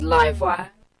Livewire.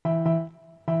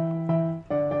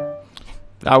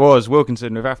 That was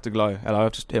Wilkinson with Afterglow. Hello,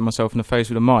 I've just hit myself in the face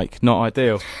with a mic. Not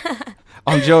ideal.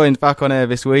 I'm joined back on air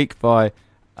this week by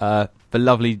the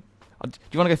lovely... Do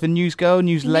you want to go for news girl,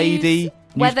 news lady,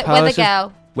 weather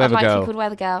girl? Weather I'd like girl. to be called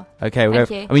weather girl. Okay, Thank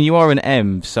you. I mean, you are an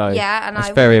M, so yeah, and that's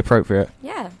very appropriate.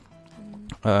 Yeah.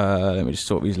 Let me just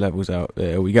sort these levels out.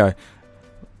 There we go.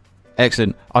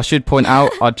 Excellent. I should point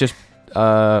out, I just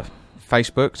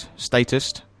Facebooked,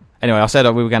 statused. Anyway, I said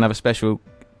we were going to have a special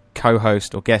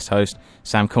co-host or guest host,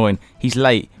 Sam Coyne. He's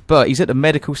late, but he's at the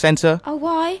medical centre. Oh,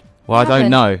 why? Well, I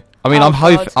don't know. I mean,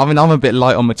 I'm a bit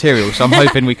light on material, so I'm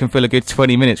hoping we can fill a good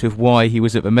 20 minutes with why he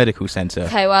was at the medical centre.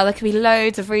 Okay, well, there could be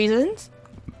loads of reasons.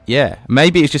 Yeah,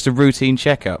 maybe it's just a routine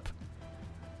checkup.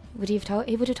 He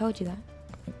would have told you that.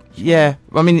 Yeah,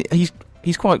 I mean, he's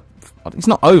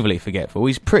not overly forgetful.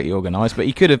 He's pretty organised, but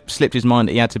he could have slipped his mind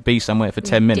that he had to be somewhere for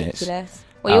 10 minutes. Ridiculous.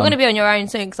 Well, you're going to be on your own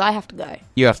soon because I have to go.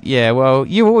 Yeah, well,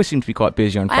 you always seem to be quite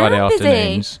busy on Friday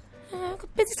afternoons. I've got a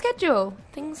busy schedule.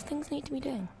 Things need to be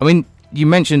doing. I mean, you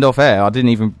mentioned off air,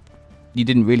 you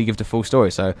didn't really give the full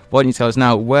story, so why don't you tell us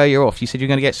now where you're off? You said you're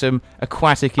going to get some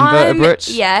aquatic invertebrates?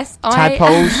 Yes.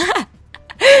 Tadpoles?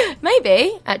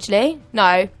 Maybe, actually.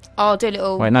 No. I'll do a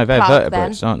little... Wait, no, they're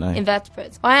vertebrates, aren't they?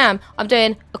 Invertebrates. I am. I'm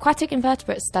doing aquatic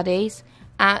invertebrate studies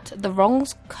at the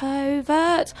Wrongs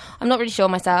Covert. I'm not really sure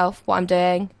myself what I'm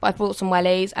doing, but I've brought some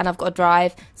wellies and I've got to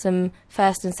drive some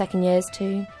first and second years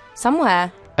to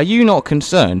somewhere. Are you not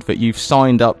concerned that you've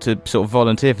signed up to sort of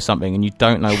volunteer for something and you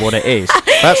don't know what it is?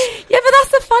 Yeah, but that's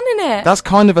the fun in it. That's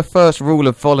kind of a first rule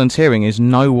of volunteering, is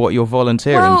know what you're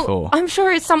volunteering for. I'm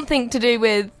sure it's something to do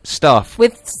with... Stuff.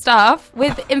 With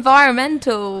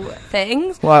environmental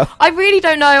things. Well, I really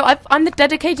don't know. I'm the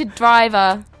dedicated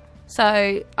driver,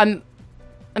 so I'm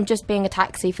just being a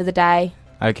taxi for the day.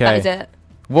 Okay. That is it.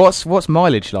 What's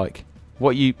mileage like? How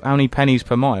many pennies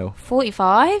per mile?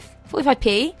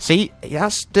 45p. See,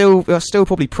 that's still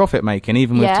probably profit making,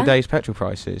 even with today's petrol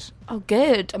prices. Oh,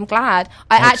 good. I'm glad.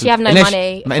 I actually have no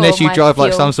money. Unless you drive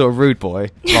like some sort of rude boy,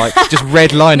 like just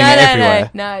redlining it everywhere.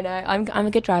 No. I'm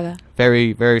a good driver.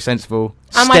 Very, very sensible.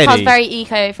 And steady. my car's very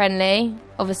eco-friendly,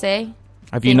 obviously.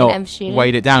 Have you not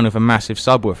weighed it down with a massive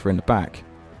subwoofer in the back?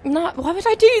 No, why would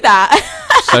I do that?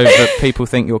 So that people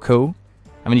think you're cool?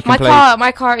 I mean, you can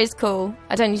my car is cool.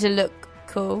 I don't need to look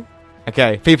cool.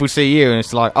 Okay, people see you and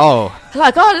it's like, oh.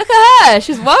 Like, oh, look at her.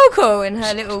 She's well cool in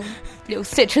her little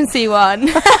Citroen C1.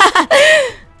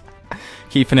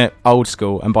 Keeping it old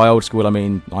school. And by old school, I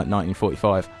mean like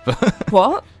 1945.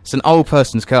 What? It's an old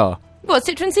person's car. What,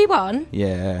 Citroen C1?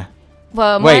 Yeah.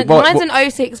 Well, mine's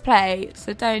an 06 plate,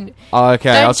 so don't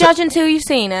judge until you've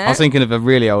seen it. I was thinking of a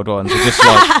really old one. So just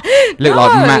like, look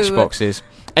like matchboxes.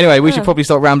 Anyway, we should probably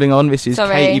start rambling on. This is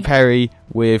Katy Perry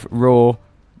with Raw.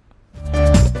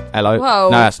 Hello. Whoa.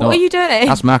 No, that's not. What are you doing?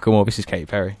 That's Macklemore. This is Katy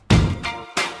Perry.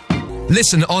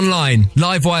 Listen online.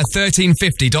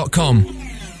 Livewire1350.com.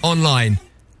 Online.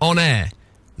 On air.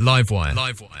 Livewire.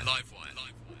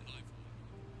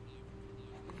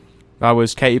 That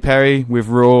was Katy Perry with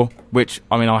Raw, which,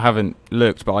 I mean, I haven't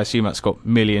looked, but I assume that's got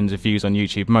millions of views on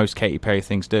YouTube. Most Katy Perry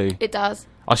things do. It does.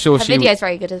 I saw her video's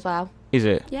very good as well. Is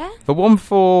it? Yeah. The one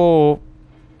for...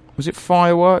 Was it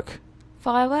Firework?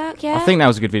 Firework, yeah. I think that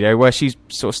was a good video where she's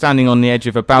sort of standing on the edge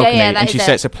of a balcony and she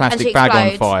sets a plastic bag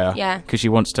on fire because she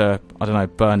wants to, I don't know,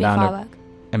 burn down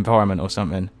the environment or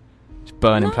something. Just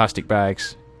burning plastic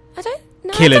bags.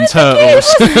 Killing turtles.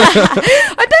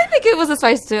 I don't think it was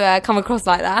supposed to come across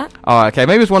like that. Oh, okay.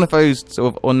 Maybe it was one of those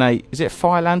sort of ornate... Is it a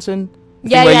fire lantern?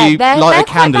 Where you light a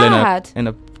candle in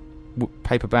a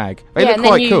paper bag. They look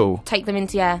quite cool. Take them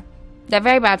into, They're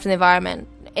very bad for the environment.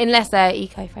 Unless they're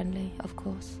eco-friendly, of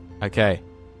course. Okay.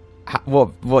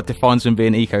 What defines them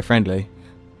being eco-friendly?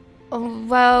 Oh,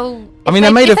 well... I mean,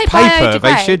 they're made of paper.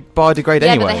 They should biodegrade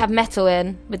anyway. Yeah, but they have metal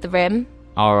in with the rim.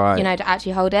 All right. You know, to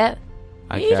actually hold it.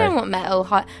 Okay. You don't want metal.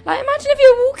 Like, imagine if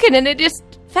you were walking and it just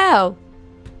fell.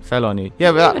 Fell on you.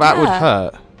 Yeah, but that would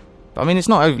hurt. But, I mean, it's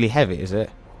not overly heavy, is it?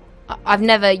 I've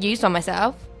never used one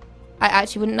myself. I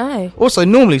actually wouldn't know. Also,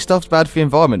 normally stuff's bad for the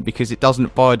environment because it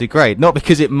doesn't biodegrade, not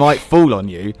because it might fall on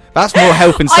you. That's more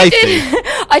health and safety.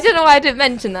 I don't know why I didn't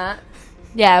mention that.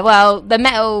 Yeah, well, the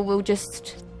metal will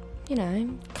just,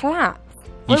 collapse.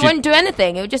 It won't do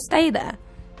anything. It will just stay there.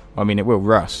 I mean, it will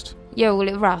rust. Yeah, well,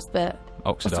 it will rust, but...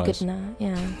 Oxidise. What's good enough?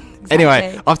 Yeah. Exactly.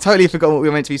 Anyway, I've totally forgotten what we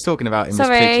were meant to be talking about in this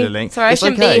particular link. Sorry, I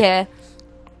shouldn't be here.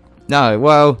 No,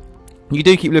 well, you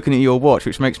do keep looking at your watch,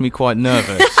 which makes me quite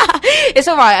nervous. It's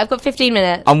all right. I've got 15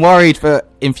 minutes. I'm worried for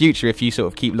in future if you sort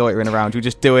of keep loitering around, you'll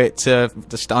just do it to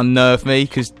just unnerve me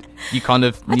because you kind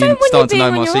of start to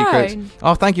know my secrets. Own.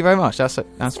 Oh, thank you very much. That's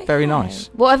very nice.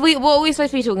 What are we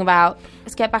supposed to be talking about?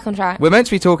 Let's get back on track. We're meant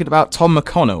to be talking about Tom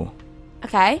McConnell.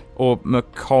 Okay. Or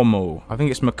McConnell. I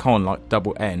think it's McCon, like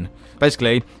double N.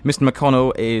 Basically, Mr.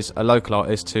 McConnell is a local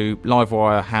artist who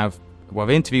Livewire have... Well,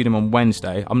 I've interviewed him on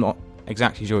Wednesday. I'm not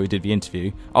exactly sure who did the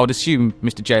interview. I would assume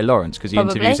Mr. J. Lawrence, because he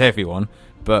interviews everyone,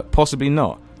 but possibly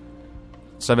not.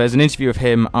 So there's an interview of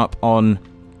him up on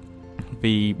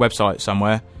the website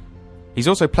somewhere. He's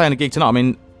also playing a gig tonight. I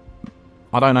mean,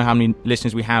 I don't know how many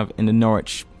listeners we have in the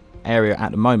Norwich area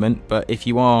at the moment, but if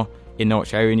you are in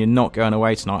Norwich area and you're not going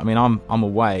away tonight, I mean, I'm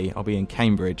away. I'll be in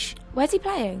Cambridge. Where's he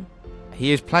playing?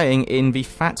 He is playing in the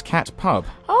Fat Cat pub.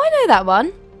 Oh, I know that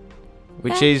one.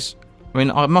 Which is... I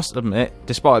mean, I must admit,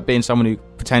 despite being someone who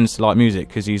pretends to like music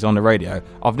because he's on the radio,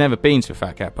 I've never been to a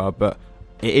Fat Cat pub, but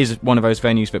it is one of those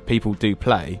venues that people do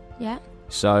play. Yeah.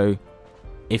 So,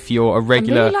 if you're a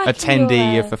regular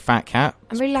attendee of the Fat Cat...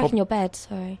 I'm really liking your bed,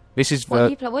 sorry. This is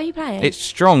what are you playing? It's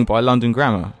Strong by London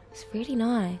Grammar. It's really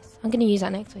nice. I'm going to use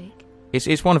that next week.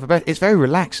 It's one of the best. It's very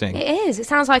relaxing. It is. It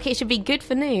sounds like it should be good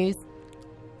for news.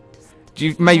 Do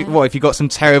you maybe what if you got some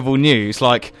terrible news?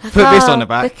 Like put this on the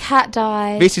back. The cat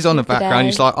died. This is on the background.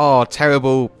 It's like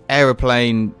terrible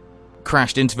aeroplane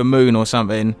crashed into the moon or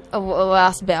something. Oh, well,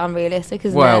 that's a bit unrealistic,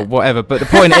 isn't it? Well, whatever. But the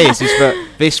point is that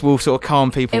this will sort of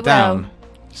calm people down. Will.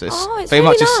 So it's it's very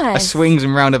really much nice. a swings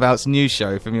and roundabouts news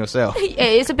show from yourself.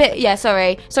 It's a bit. Yeah,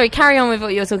 sorry. Carry on with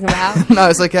what you were talking about. No,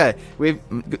 it's okay. We've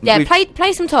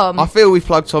play some Tom. I feel we've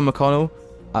plugged Tom McConnell.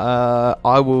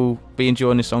 I will be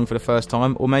enjoying this song for the first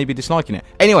time, or maybe disliking it.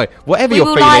 Anyway, whatever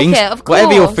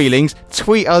your feelings,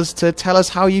 tweet us to tell us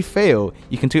how you feel.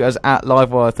 You can tweet us at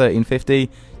Livewire1350.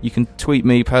 You can tweet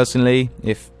me personally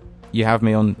if you have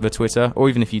me on the Twitter, or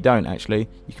even if you don't. Actually,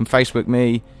 you can Facebook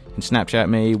me. You can Snapchat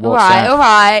me, WhatsApp. All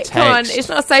right. Text. Come on, it's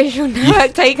not a social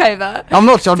network takeover. I'm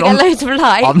not. I'm loads of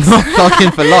likes. I'm not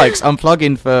plugging for likes. I'm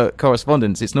plugging for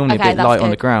correspondence. It's normally a bit light on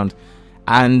the ground.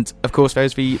 And, of course,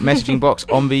 there's the messaging box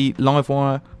on the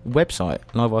Livewire website,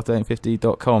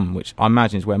 livewire1350.com, which I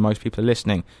imagine is where most people are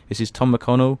listening. This is Tom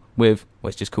McConnell with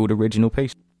what's just called Original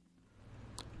Piece.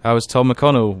 That was Tom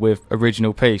McConnell with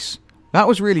Original Piece. That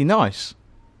was really nice.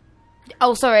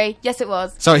 Oh, sorry. Yes, it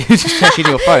was. Sorry, you're just checking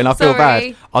your phone. I feel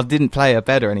bad. I didn't play a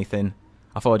bed or anything.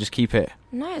 I thought I'd just keep it.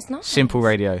 No, it's not. Simple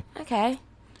radio. Okay.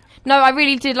 No, I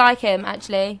really did like him,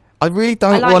 actually. I really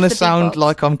don't want to sound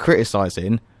like I'm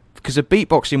criticising, because the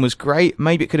beatboxing was great.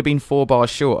 Maybe it could have been 4 bars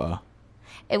shorter.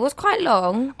 It was quite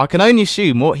long. I can only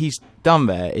assume what he's done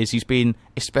there is he's been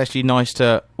especially nice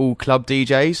to all club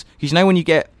DJs. Because you know when you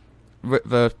get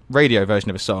the radio version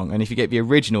of a song, and if you get the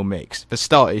original mix, the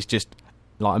start is just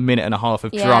like a minute and a half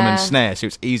of drum and snare, so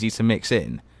it's easy to mix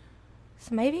in.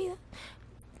 So maybe...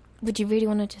 Would you really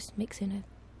want to just mix in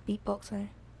a beatbox though?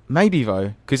 Maybe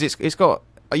though, because it's got...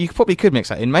 You probably could mix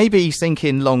that in. Maybe he's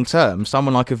thinking long term,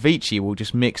 someone like Avicii will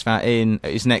just mix that in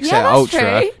at his next set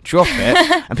Ultra, drop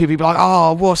it, and people will be like,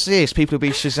 oh, what's this? People will be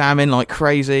shazamming like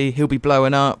crazy. He'll be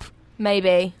blowing up.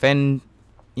 Maybe. Then,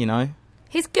 you know.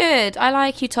 He's good. I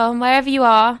like you, Tom, wherever you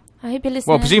are. I hope you're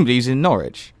listening. Well, presumably he's in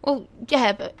Norwich. Well,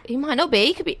 yeah, but he might not be.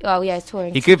 He could be... Oh, yeah, he's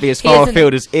touring. He could be as far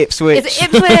afield as Ipswich. Is it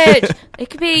Ipswich? It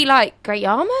could be, like, Great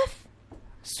Yarmouth?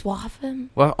 Swaffham?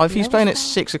 Well, if he's playing at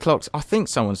 6 o'clock... I think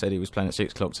someone said he was playing at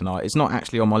 6 o'clock tonight. It's not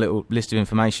actually on my little list of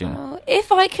information. Oh,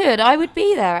 if I could, I would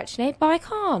be there, actually, but I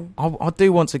can't. I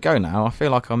do want to go now. I feel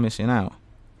like I'm missing out.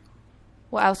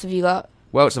 What else have you got?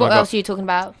 What else are you talking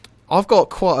about? I've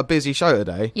got quite a busy show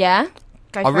today. Yeah?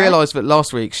 I realised that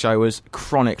last week's show was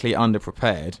chronically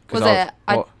underprepared. Was it?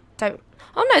 I don't...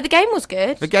 Oh, no, the game was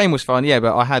good. The game was fun, yeah,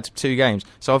 but I had 2 games.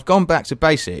 So I've gone back to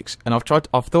basics, and I've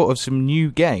thought of some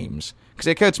new games. Because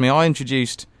it occurred to me, I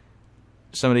introduced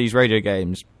some of these radio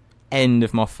games end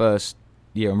of my first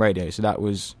year on radio. So that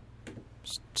was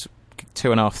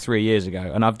 2.5, 3 years ago.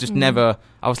 And I've just never...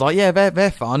 I was like, yeah,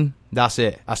 they're fun. That's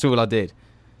it. That's all I did.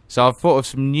 So I've thought of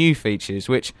some new features,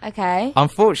 which... Okay.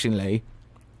 Unfortunately...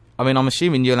 I mean, I'm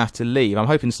assuming you'll have to leave. I'm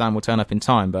hoping Sam will turn up in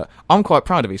time, but I'm quite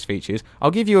proud of these features. I'll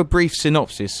give you a brief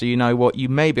synopsis so you know what you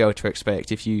may be able to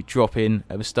expect if you drop in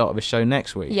at the start of the show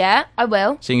next week. Yeah, I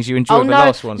will. Seeing as you enjoyed the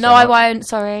last one so much. I won't,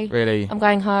 sorry. Really? I'm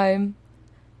going home.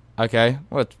 Okay,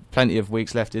 well, plenty of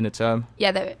weeks left in the term.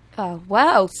 Yeah,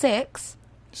 6.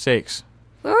 6.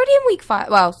 We're already in week 5.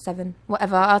 Well, 7.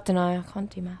 Whatever, I don't know, I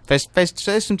can't do math.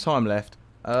 There's some time left.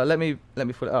 Let me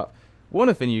put it up. One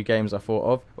of the new games I thought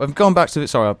of... I've gone back to the...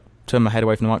 Sorry, I'll turn my head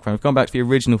away from the microphone. We've gone back to the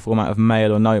original format of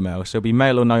mail or no mail. So it'll be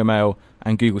mail or no mail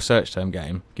and Google search term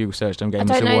game. Google search term game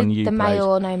is the one you played. mail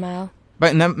or no mail.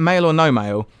 But mail or no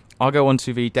mail, I go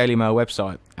onto the Daily Mail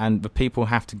website, and the people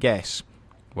have to guess.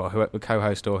 Well, the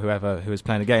co-host or whoever who is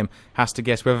playing the game has to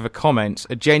guess whether the comments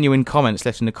are genuine comments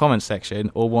left in the comments section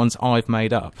or ones I've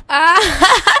made up.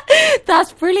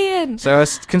 That's brilliant. So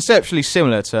it's conceptually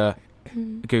similar to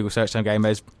the Google search term game.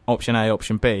 There's option A,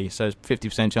 option B, so there's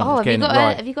 50% chance of getting it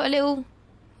right. Have you got a little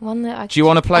one that I Do you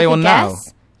want to play one now?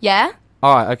 Yeah.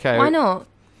 All right, okay. Why not?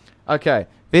 Okay,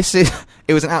 it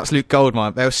was an absolute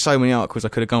goldmine. There were so many articles I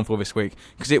could have gone for this week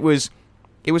because it was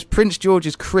Prince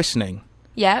George's christening.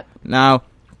 Yep. Now,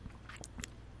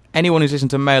 anyone who's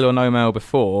listened to Mail or No Mail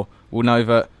before will know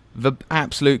that the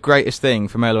absolute greatest thing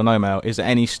for Mail or No Mail is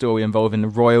any story involving the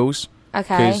royals.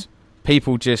 Okay. Because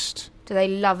people just... Do they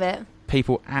love it?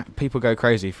 People go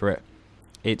crazy for it.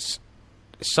 It's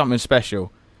something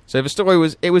special. So the story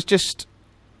was just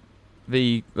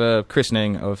the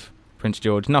christening of Prince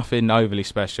George. Nothing overly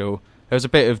special. There was a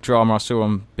bit of drama I saw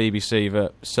on BBC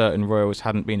that certain royals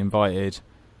hadn't been invited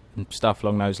and stuff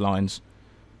along those lines.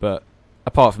 But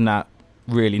apart from that,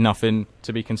 really nothing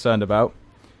to be concerned about.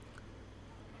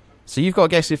 So you've got to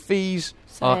guess if these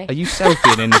are you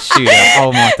selfieing in the studio?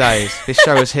 Oh my days, this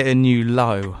show has hit a new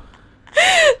low.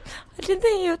 I didn't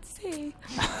think you would see.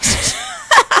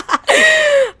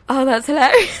 Oh, that's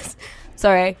hilarious.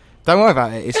 Sorry. Don't worry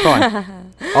about it, it's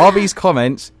fine. Are these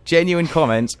comments genuine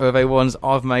comments or are they ones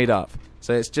I've made up?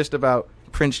 So it's just about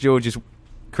Prince George's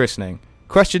christening.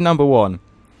 Question number 1.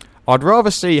 I'd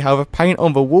rather see how the paint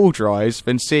on the wall dries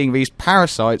than seeing these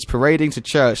parasites parading to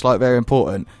church like they're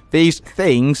important. These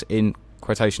things, in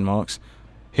quotation marks,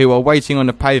 who are waiting on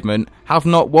the pavement, have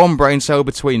not one brain cell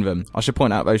between them. I should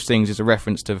point out those things as a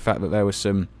reference to the fact that there were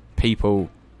some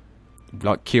people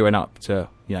like queuing up to,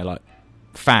 like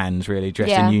fans really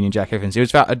dressed in Union Jack everything. So it was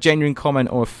about a genuine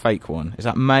comment or a fake one. Is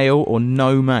that male or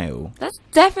no male? That's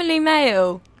definitely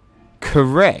male.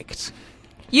 Correct.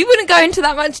 You wouldn't go into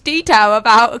that much detail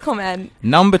about a comment.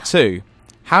 Number 2.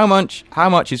 How much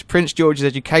is Prince George's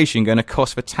education going to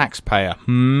cost the taxpayer?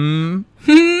 You.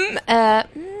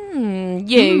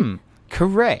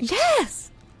 Correct.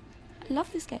 Yes. I love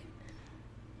this game.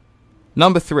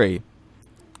 Number 3.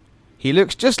 He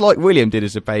looks just like William did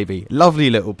as a baby. Lovely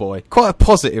little boy. Quite a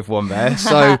positive one there.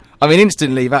 So,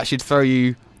 instantly that should throw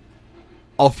you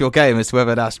off your game as to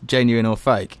whether that's genuine or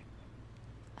fake.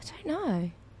 I don't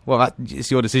know. Well,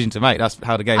 it's your decision to make. That's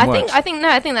how the game works. I think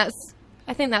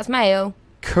that's male.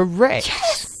 Correct.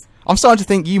 Yes. I'm starting to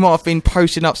think you might have been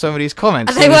posting up some of these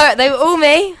comments. They were all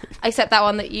me, except that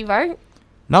one that you wrote.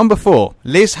 Number 4.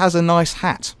 Liz has a nice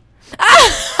hat.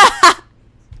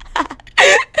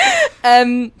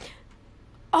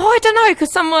 I don't know,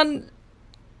 because I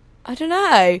don't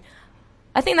know.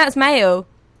 I think that's male.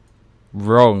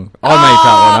 Wrong. I made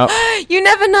that one up. You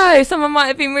never know. Someone might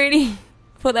have been really...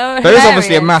 There is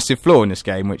obviously a massive flaw in this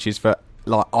game, which is that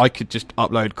I could just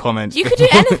upload comments. You could do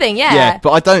anything, yeah. Yeah,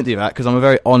 but I don't do that because I'm a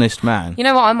very honest man. You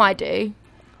know what I might do?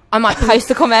 I might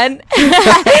post a comment, and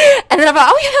then I'm like,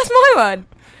 oh yeah, that's my one.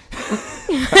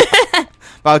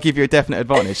 But I'll give you a definite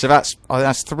advantage. So that's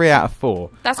 3 out of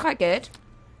 4. That's quite good.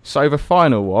 So the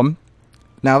final one.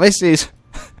 Now this is...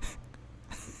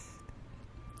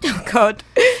 Oh God.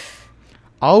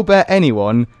 I'll bet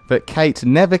anyone that Kate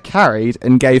never carried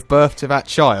and gave birth to that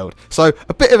child. So,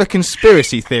 a bit of a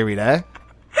conspiracy theory there.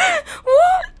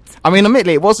 What?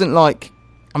 Admittedly, it wasn't like...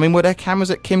 were there cameras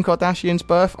at Kim Kardashian's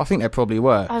birth? I think there probably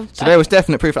were. So there was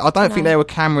definite proof. I don't think there were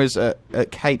cameras at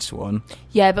Kate's one.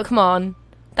 Yeah, but come on.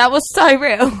 That was so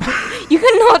real. You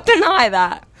cannot deny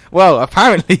that. Well,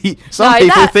 apparently, some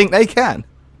people think they can.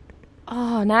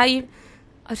 Oh, now you...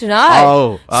 I don't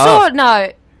know. Sure,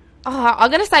 no. Oh, I'm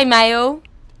going to say male.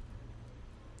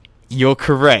 You're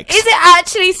correct. Is it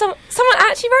actually... Someone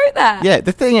actually wrote that? Yeah,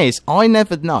 the thing is, I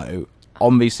never know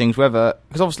on these things whether...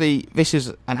 Because obviously, this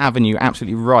is an avenue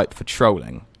absolutely ripe for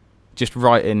trolling. Just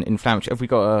right in inflammatory. Have we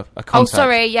got a contact? Oh,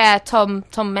 sorry, yeah, Tom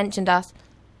mentioned us.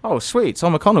 Oh, sweet.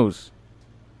 Tom McConnell's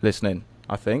listening,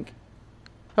 I think.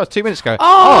 That was 2 minutes ago.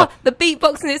 Oh, the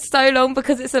beatboxing is so long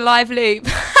because it's a live loop.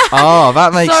 Oh,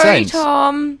 that makes sense. Sorry,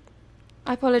 Tom.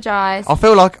 I apologise. I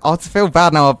feel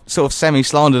bad now. I've sort of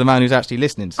semi-slandered the man who's actually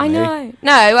listening to me. I know.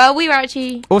 No, well, we were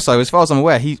actually... Also, as far as I'm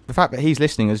aware, the fact that he's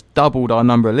listening has doubled our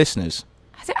number of listeners.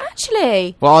 Has it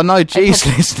actually? Well, I know G's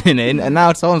listening in, and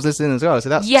now Tom's listening as well. So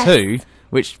that's 2,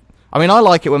 which... I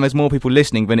like it when there's more people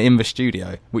listening than in the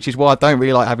studio, which is why I don't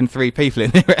really like having 3 people in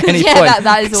there at any point.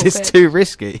 That is awkward. It's too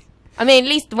risky. At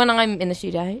least when I'm in the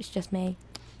studio, it's just me.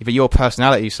 Yeah, but your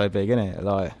personality's so big, isn't it?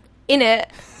 Like... In it,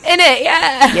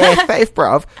 yeah. Yeah, faith,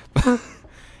 bruv.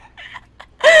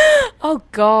 Oh,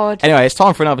 God. Anyway, it's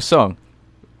time for another song.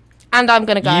 And I'm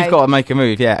going to go. You've got to make a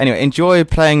move, yeah. Anyway, enjoy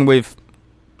playing with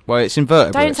Well, it's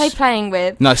invertebrates. Don't say playing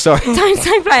with. No, sorry. Don't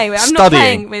say playing with. I'm not Studying.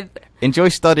 playing with. Enjoy I'm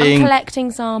studying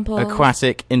collecting samples.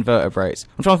 aquatic invertebrates.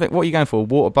 I'm trying to think, what are you going for?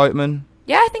 Water boatman?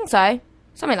 Yeah, I think so.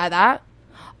 Something like that.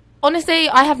 Honestly,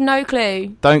 I have no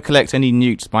clue. Don't collect any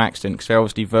newts by accident, because they're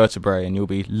obviously vertebrae and you'll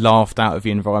be laughed out of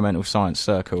the environmental science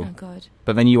circle. Oh, God.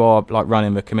 But then you are like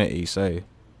running the committee, so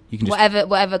you can just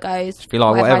Whatever goes. be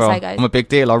like, whatever. I say goes. I'm a big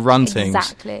deal. I run things.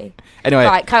 Exactly. Anyway,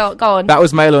 Right, go on. that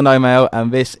was Male or No Male,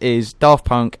 and this is Daft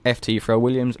Punk, FT, Pharrell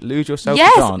Williams, Lose Yourself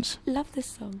to Dance. Love this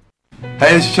song.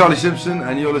 Hey, this is Charlie Simpson,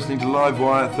 and you're listening to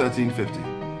Livewire 1350.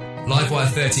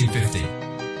 Livewire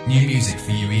 1350. New music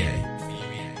for UEA.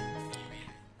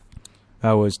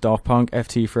 That was Daft Punk,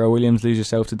 FT, Pharrell Williams, Lose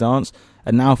Yourself to Dance.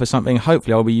 And now for something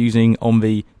hopefully I'll be using on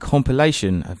the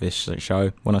compilation of this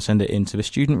show when I send it into the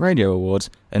Student Radio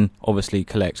Awards and obviously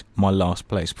collect my last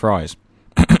place prize.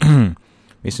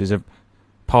 This is a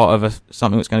part of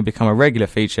something that's going to become a regular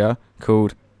feature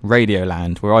called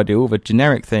Radioland, where I do all the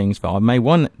generic things that I may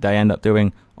one day end up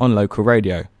doing on local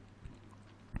radio.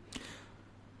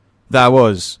 That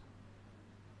was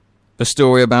a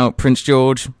story about Prince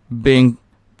George being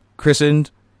christened.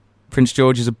 Prince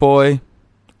George is a boy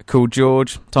called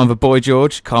George. Time for Boy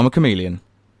George, Karma Chameleon.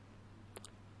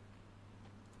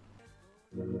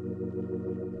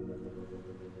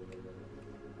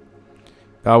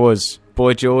 That was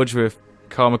Boy George with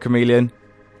Karma Chameleon.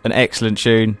 An excellent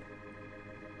tune.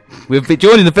 We've been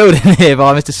joined in the building here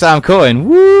by Mr. Sam Coyne.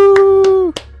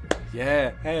 Woo!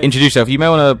 Yeah. Hey. Introduce yourself. You may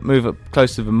want to move up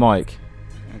close to the mic.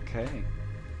 Okay.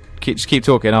 Just keep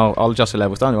talking. I'll adjust the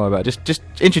levels. Don't worry about it. Just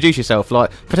introduce yourself.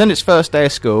 Like, pretend it's first day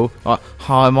of school. Like,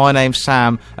 hi, my name's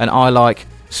Sam, and I like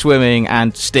swimming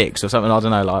and sticks or something. I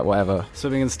don't know, like whatever.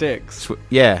 Swimming and sticks.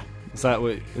 Yeah. Is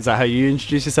that how you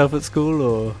introduce yourself at school,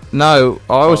 or? No,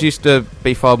 I always used to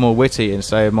be far more witty and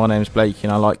say my name's Blake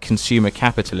and I like consumer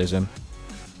capitalism.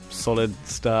 Solid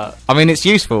start. I mean, it's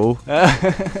useful.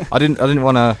 I didn't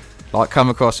want to like come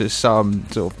across as some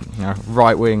sort of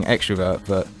right wing extrovert,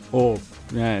 but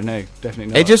no, definitely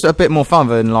not. it's just a bit more fun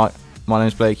than like my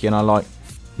name's Blakey and I like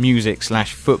music /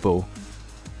 football.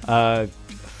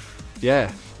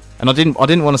 Yeah. And I didn't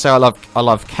want to say I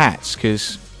love cats,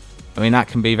 because I mean that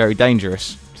can be very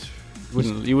dangerous.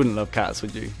 You wouldn't love cats,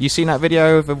 would you? You seen that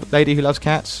video of a lady who loves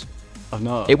cats? I've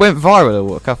not. It went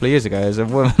viral a couple of years ago. There's a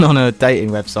woman on a dating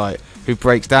website who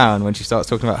breaks down when she starts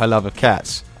talking about her love of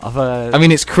cats. I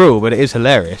mean, it's cruel, but it is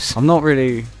hilarious. I'm not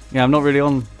really on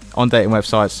dating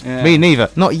websites. Yeah. Me neither.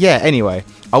 Not yet, anyway.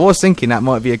 I was thinking that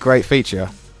might be a great feature.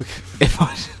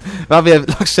 That'd be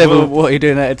like several. What are you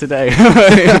doing later today?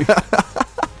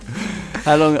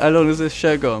 How long is this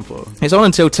show going for? It's on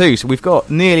until 2, so we've got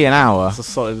nearly an hour.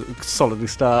 That's a solidly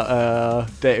start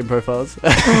dating profiles.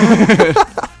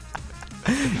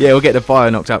 Yeah, we'll get the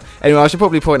bio knocked up. Anyway, I should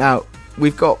probably point out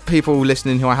we've got people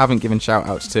listening who I haven't given shout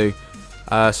outs to.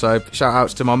 So shout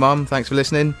outs to my mum, thanks for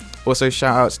listening. Also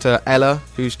shout outs to Ella,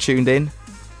 who's tuned in.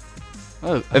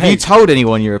 Oh, Have you told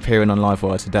anyone you're appearing on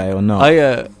Livewire today or not?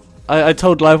 I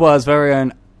told Livewire's very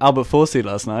own Albert Forsey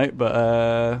last night,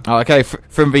 but okay,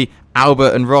 from the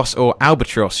Albert and Ross or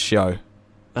Albatross show.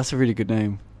 that's a really good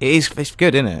name. It's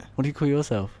good, isn't it? What do you call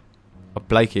yourself?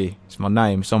 Blakey. It's my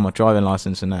name. It's on my driving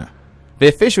licence and that. The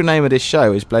official name of this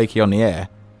show is Blakey on the Air.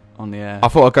 On the Air. I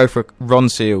thought I'd go for a Ron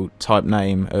Seal type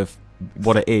name of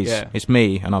what it is. Yeah. It's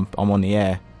me, and I'm on the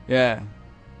air. Yeah.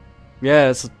 Yeah,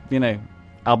 it's,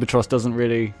 Albatross doesn't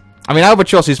really... I mean,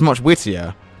 Albatross is much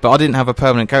wittier, but I didn't have a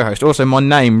permanent co-host. Also, my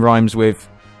name rhymes with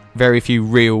very few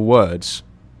real words.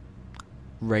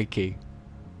 Reiki.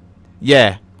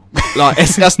 Yeah. Like,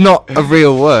 that's not a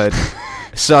real word.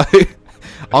 So,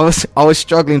 I was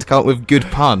struggling to come up with good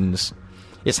puns.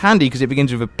 It's handy because it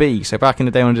begins with a B. So back in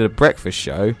the day when I did a breakfast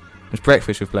show, it was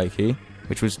Breakfast with Blakey,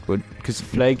 which was because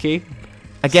Flaky.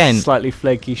 again Slightly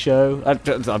flaky show. I'm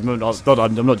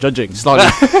not judging.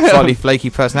 slightly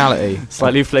flaky personality.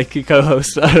 Slightly flaky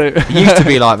co-host. It used to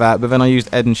be like that, but then I used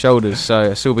Head and Shoulders, so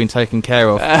it's all been taken care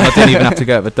of. I didn't even have to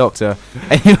go to the doctor.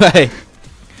 Anyway,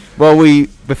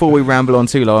 before we ramble on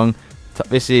too long,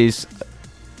 this is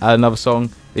another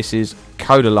song. This is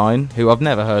Codaline, who I've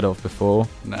never heard of before,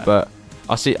 but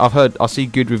I see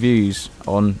good reviews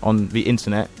on the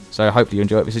internet, so hopefully you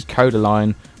enjoy it. This is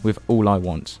Codaline with All I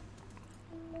Want.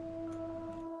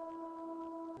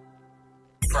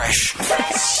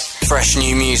 Fresh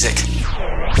new music.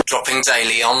 Dropping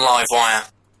daily on Livewire.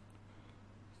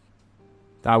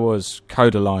 That was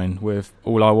Codaline with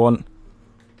All I Want.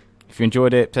 If you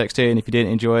enjoyed it, text in. If you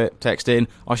didn't enjoy it, text in.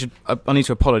 I need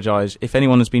to apologise. If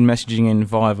anyone has been messaging in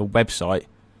via the website,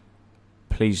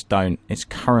 please don't. It's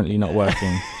currently not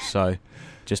working. So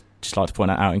just like to point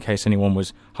that out in case anyone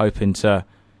was hoping to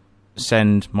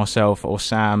send myself or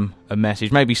Sam a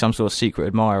message, maybe some sort of secret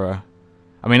admirer.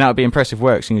 I mean, that would be impressive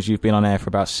work, seeing as you've been on air for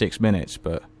about 6 minutes,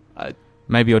 but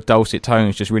maybe your dulcet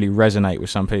tones just really resonate with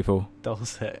some people.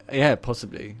 Dulcet? Yeah,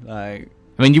 possibly. Like,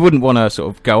 I mean, you wouldn't want to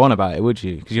sort of go on about it, would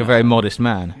you? Because you're a very modest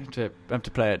man. I have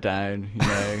to play it down, you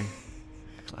know.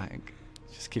 Like,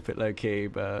 just keep it low key,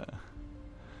 but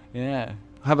yeah.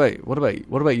 What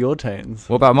about your tones?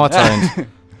 What about my tones?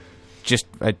 Just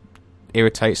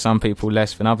irritate some people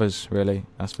less than others, really.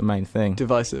 That's the main thing.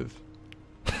 Divisive.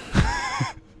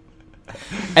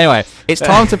 Anyway, it's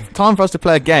time for us to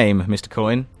play a game, Mr.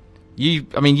 Coyne. You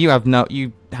have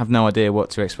no idea what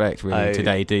to expect really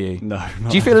today, do you? No.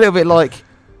 Do you feel a little bit like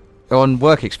on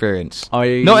work experience?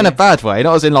 Not in a bad way,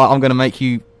 not as in like I'm going to make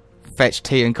you fetch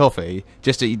tea and coffee,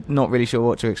 just that you're not really sure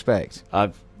what to expect.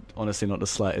 I've honestly not the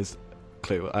slightest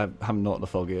clue. I have not the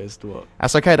foggiest. What?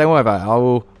 That's okay, don't worry about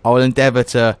it. I will endeavour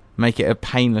to make it a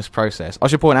painless process. I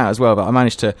should point out as well that I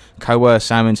managed to coerce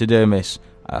Sam into doing this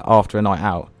after a night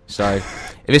out. So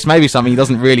this may be something he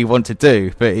doesn't really want to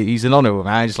do, but he's an honourable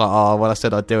man. He's just like, oh well, I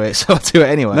said I'd do it, so I'll do it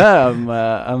anyway.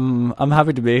 No, I'm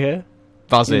happy to be here.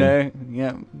 Buzzing. You know,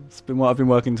 yeah, it's been what I've been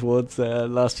working towards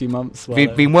last few months.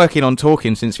 We've been working on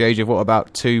talking since the age of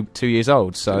about 2 years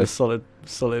old. So a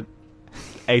solid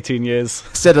 18 years.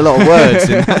 Said a lot of words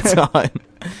in that time.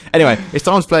 Anyway, it's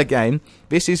time to play a game.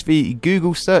 This is the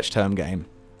Google search term game.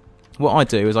 What I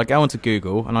do is I go onto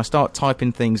Google and I start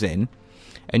typing things in,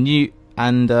 and you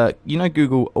know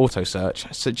Google auto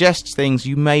search suggests things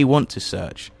you may want to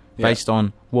search based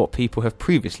on what people have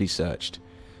previously searched.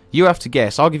 You have to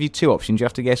guess. I'll give you 2 options. You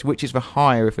have to guess which is the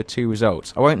higher of the 2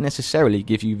 results. I won't necessarily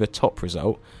give you the top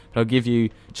result, but I'll give you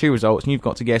 2 results, and you've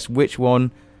got to guess which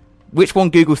one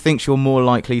Google thinks you're more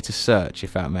likely to search,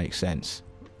 if that makes sense.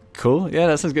 Cool. Yeah,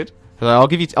 that sounds good. So I'll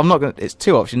give you. It's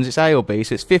 2 options. It's A or B,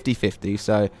 so it's 50-50.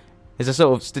 So there's a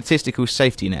sort of statistical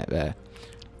safety net there.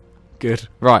 Good.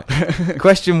 Right.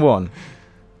 Question 1.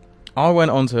 I went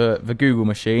onto the Google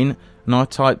machine and I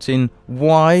typed in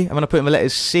Y. I'm going to put in the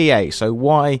letters CA, so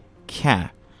Y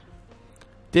cat.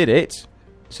 Did it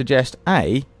suggest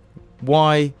A,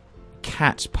 why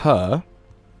cats purr?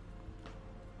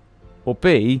 Or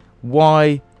B,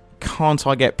 why can't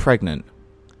I get pregnant?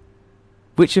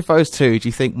 Which of those 2 do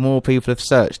you think more people have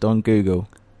searched on Google?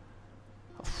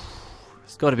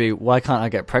 It's got to be, why can't I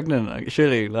get pregnant? Like,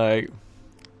 surely, like...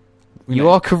 You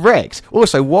are correct.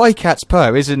 Also, why cats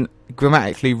purr isn't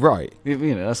grammatically right. You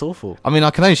know, that's awful. I mean, I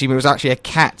can only assume it was actually a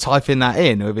cat typing that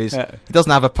in with his... Yeah. He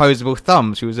doesn't have opposable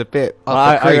thumbs. He was a bit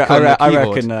up the creek on the keyboard. I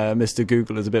reckon Mr.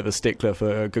 Google is a bit of a stickler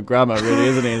for good grammar, really,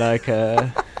 isn't he? Like,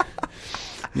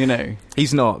 you know.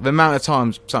 He's not. The amount of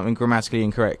times something grammatically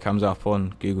incorrect comes up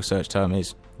on Google search term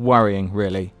is worrying,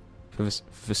 really, for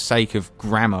the sake of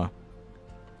grammar.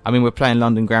 I mean, we're playing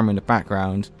London Grammar in the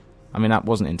background. I mean, that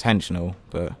wasn't intentional,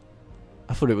 but...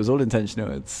 I thought it was all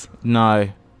intentional. No.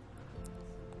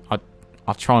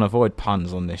 I try and avoid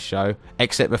puns on this show,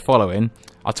 except the following.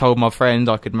 I told my friend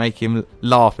I could make him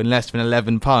laugh in less than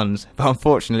 11 puns, but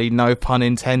unfortunately no pun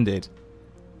intended.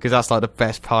 Because that's like the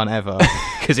best pun ever.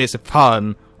 Because it's a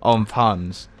pun on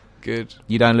puns. Good.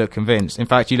 You don't look convinced. In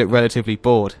fact, you look relatively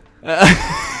bored.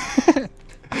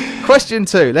 Question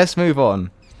 2. Let's move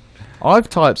on. I've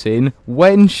typed in,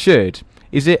 when should?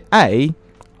 Is it A,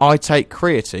 I take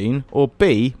creatine, or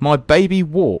B, my baby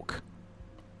walk?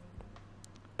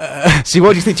 See,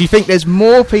 what do you think? Do you think there's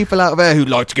more people out there who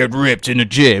like to get ripped in a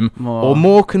gym, or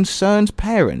more concerned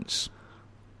parents?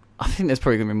 I think there's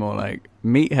probably going to be more, like,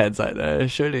 meatheads out there,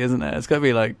 surely, isn't there? It's got to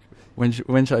be, like, when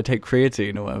should I take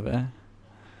creatine or whatever?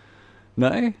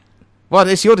 No? Well,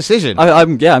 it's your decision.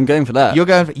 I'm going for that.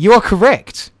 You are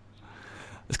correct.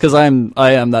 It's because I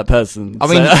am that person. I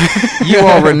mean, you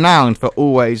are renowned for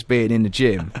always being in the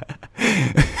gym.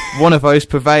 One of those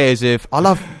purveyors of... I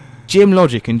love... Gym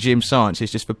logic and gym science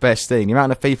is just the best thing. The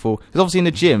amount of people... Because obviously in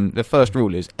the gym, the first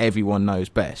rule is everyone knows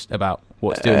best about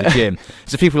what to do in the gym.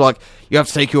 So people are like, you have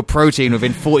to take your protein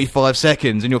within 45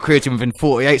 seconds and your creatine within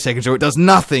 48 seconds or it does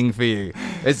nothing for you.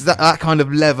 It's that kind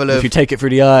of level of... If you take it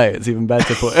through the eye, it's even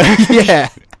better for Yeah.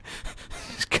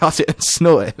 Just cut it and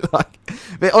snort it.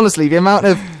 But honestly, the amount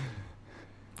of...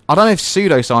 I don't know if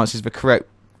pseudoscience is the correct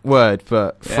word,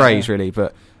 but phrase really,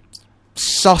 but...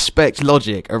 suspect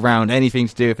logic around anything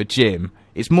to do with a gym.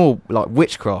 It's more like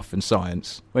witchcraft than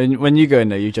science. When you go in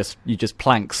there, you just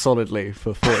plank solidly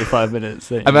for 45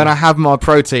 minutes. And then I have my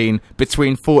protein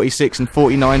between 46 and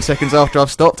 49 seconds after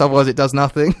I've stopped, otherwise it does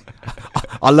nothing.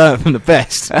 I learned from the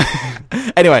best.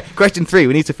 Anyway, question 3.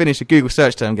 We need to finish a Google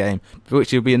search term game,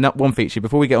 which will be one feature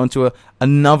before we get on to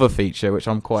another feature, which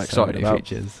I'm quite excited about.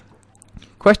 Features.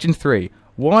 Question 3.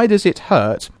 Why does it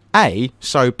hurt A,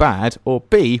 so bad, or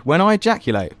B, when I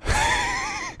ejaculate?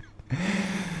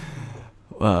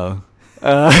 Well,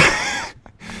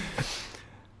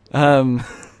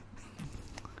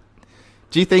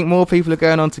 do you think more people are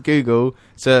going onto Google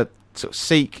to sort of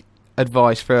seek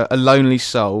advice for a lonely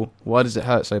soul? Why does it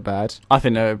hurt so bad? I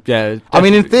think yeah. I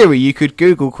mean, in theory, you could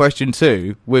Google question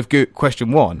 2 with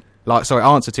question 1.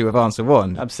 Answer 2 with answer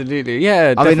 1. Absolutely,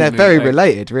 yeah. I mean, they're very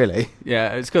related, really.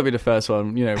 Yeah, it's got to be the first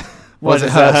one. You know, Why does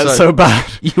it hurt so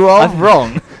bad? You are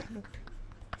wrong.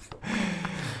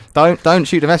 Don't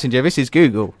shoot the messenger. This is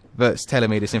Google that's telling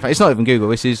me this. In fact, it's not even Google.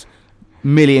 This is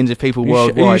millions of people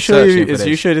worldwide searching for this.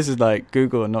 You sure this is like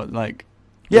Google and not like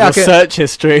search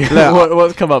history? Look,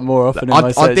 what's come up more often in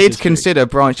my search I did history? consider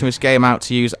branching this game out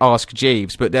to use Ask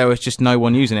Jeeves, but there was just no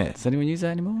one using it. Does anyone use that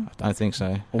anymore? I don't think so.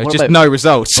 Well, There's what just about- no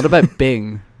results. What about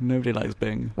Bing? Nobody likes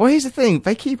Bing. Well, here's the thing.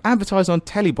 They keep advertising on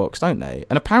Telebox, don't they?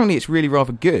 And apparently it's really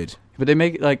rather good. But they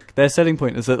make like their selling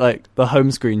point is that like the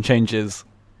home screen changes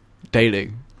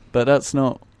daily, but that's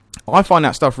not. I find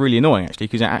that stuff really annoying, actually,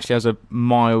 because it actually has a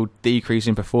mild decrease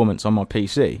in performance on my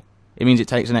PC. It means it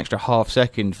takes an extra half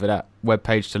second for that web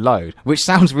page to load, which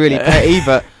sounds really petty,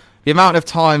 but the amount of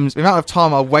time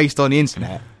I waste on the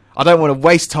internet, I don't want to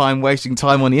waste time wasting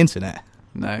time on the internet.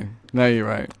 No, you're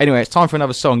right. Anyway, it's time for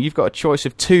another song. You've got a choice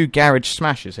of 2 garage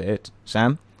smashers here,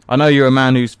 Sam. I know you're a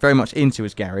man who's very much into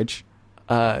his garage.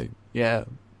 Yeah.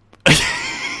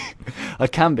 I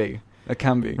can be.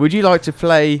 Would you like to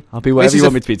play... I'll be whatever you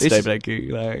want me to be today,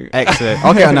 Blakey. Like. Excellent.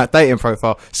 I'll get on that dating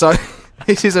profile. So,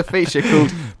 this is a feature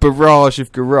called Barrage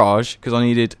of Garage, because I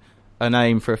needed a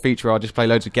name for a feature. I'll just play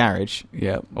loads of garage.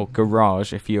 Yeah. Or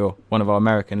garage, if you're one of our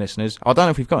American listeners. I don't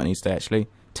know if we've got any today, actually.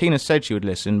 Tina said she would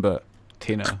listen, but...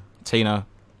 Tina.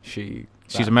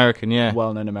 She's American, yeah.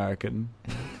 Well-known American.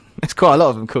 There's quite a lot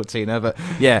of them called Tina, but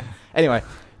yeah. Anyway,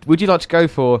 would you like to go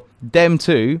for Them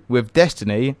 2 with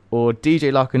Destiny or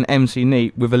DJ Luck and MC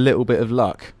Neat with A Little Bit of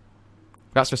Luck?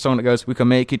 That's the song that goes, we can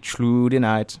make it true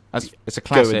tonight. It's a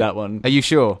classic. Go with that one. Are you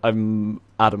sure? I'm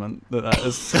adamant that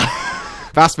is...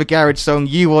 That's the garage song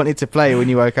you wanted to play when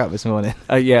you woke up this morning.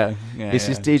 Yeah. This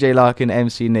is DJ Luck and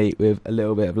MC Neat with A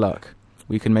Little Bit of Luck.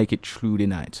 We can make it true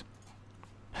tonight.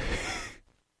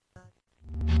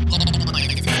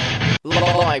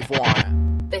 Live wire.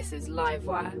 This is Live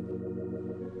Wire.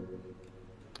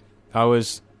 I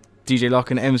was DJ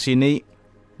Luck and MC Neat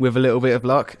with A Little Bit of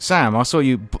Luck. Sam, I saw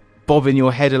you bobbing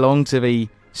your head along to the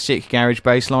sick garage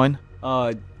bass line.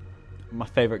 My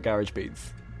favourite garage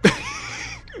beats.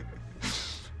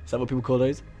 Is that what people call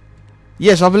those?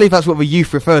 Yes, I believe that's what the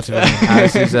youth refer to them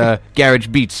as, is garage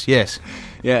beats, yes.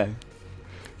 Yeah.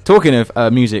 Talking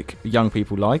of music young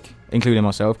people like, including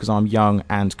myself, because I'm young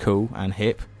and cool and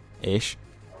hip-ish.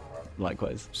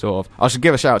 Likewise. Sort of. I should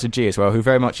give a shout out to G as well, who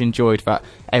very much enjoyed that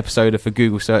episode of the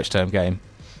Google search term game.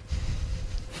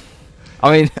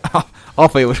 I mean, I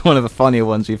thought it was one of the funnier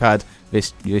ones we've had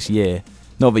this year.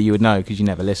 Not that you would know because you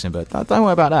never listen, but don't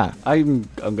worry about that. I'm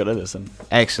gonna listen.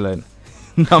 Excellent.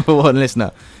 Number 1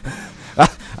 listener.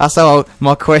 That's how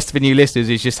my quest for new listeners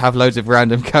is, just have loads of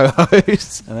random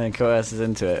co-hosts. And then coerces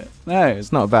into it. No,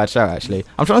 it's not a bad show, actually.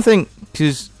 I'm trying to think,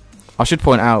 because I should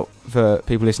point out for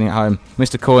people listening at home,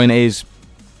 Mr. Coyne is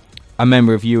a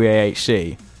member of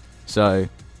UAHC, so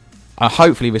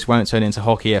hopefully this won't turn into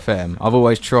Hockey FM. I've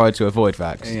always tried to avoid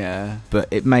that, Yeah. but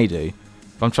it may do.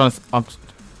 But I'm trying to...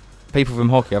 people from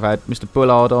hockey, I've had Mr.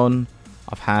 Bullard on,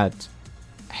 I've had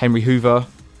Henry Hoover,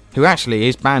 who actually,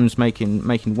 his band's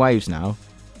making waves now.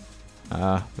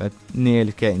 They're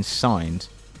nearly getting signed.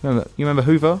 You remember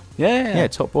Hoover? Yeah.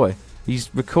 Top boy. He's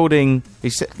recording...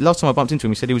 last time I bumped into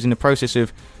him, he said he was in the process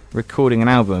of recording an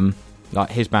album, like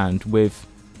his band, with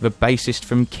the bassist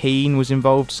from Keane was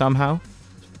involved somehow.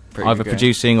 Either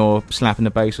producing or slapping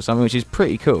the bass or something, which is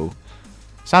pretty cool.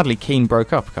 Sadly, Keane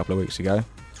broke up a couple of weeks ago.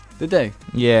 Did they?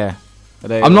 Yeah.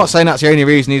 I'm not saying that's the only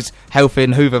reason he's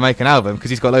helping Hoover make an album,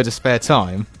 because he's got loads of spare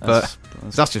time, but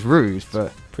that's just rude.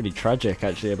 But pretty tragic,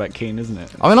 actually, about Keane, isn't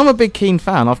it? I mean, I'm a big Keane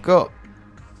fan. I think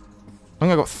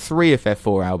I got 3 of their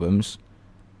 4 albums.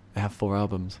 They have 4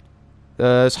 albums.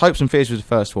 Hopes and Fears was the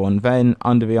first one, then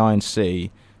Under the Iron Sea,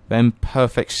 then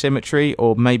Perfect Symmetry,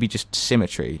 or maybe just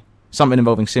Symmetry. Something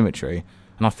involving symmetry.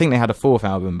 And I think they had a 4th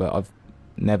album, but I've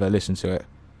never listened to it.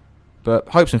 But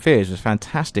Hopes and Fears was a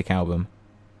fantastic album.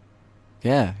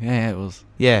 Yeah, it was.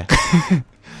 Yeah.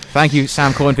 Thank you,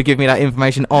 Sam Coyne, for giving me that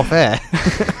information off air.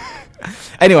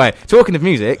 Anyway, talking of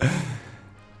music,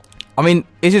 I mean,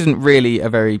 this isn't really a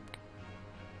very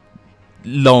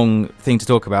long thing to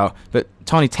talk about, but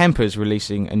Tiny Temper's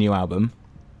releasing a new album.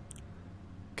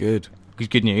 Good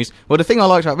Good news. Well, the thing I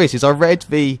liked about this is I read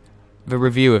the the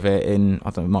review of it in, I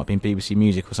don't know, it might be in BBC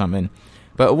Music or something.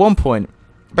 But at one point,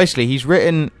 basically, he's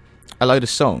written a load of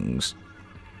songs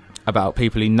about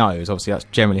people he knows. Obviously, that's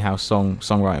generally how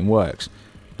songwriting works.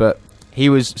 But he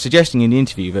was suggesting in the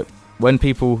interview that when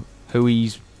people who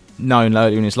he's known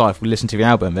later in his life will listen to the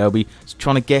album, they'll be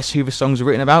trying to guess who the songs are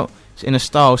written about. It's in a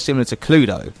style similar to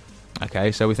Cluedo.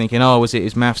 Okay, so we're thinking, oh, was it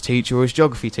his maths teacher or his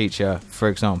geography teacher, for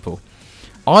example?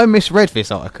 I misread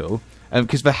this article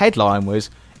because the headline was,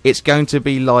 it's going to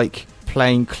be like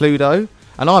playing Cluedo.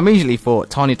 And I immediately thought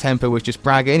Tiny Temper was just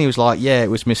bragging. He was like, yeah, it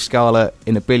was Miss Scarlett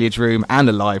in the billiards room and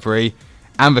the library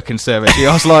and the conservatory.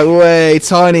 I was like, wait,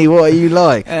 Tiny, what are you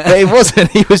like? But it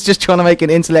wasn't. He was just trying to make an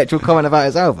intellectual comment about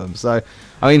his album. So,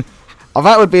 I mean,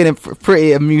 that would be a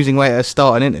pretty amusing way to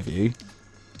start an interview.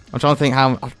 I'm trying to think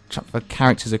how the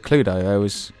characters of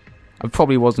Cluedo. I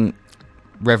probably wasn't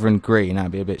Reverend Green.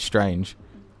 That'd be a bit strange.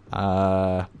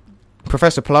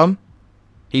 Professor Plum.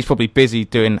 He's probably busy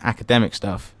doing academic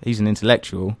stuff. He's an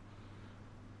intellectual.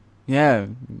 Yeah.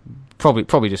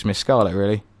 Probably just Miss Scarlett,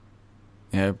 really.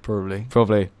 Yeah, probably.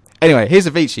 Anyway, here's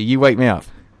Avicii, You Wake Me Up.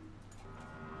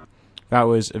 That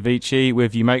was Avicii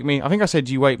with You Make Me. I think I said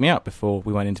You Wake Me Up before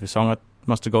we went into the song. I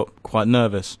must have got quite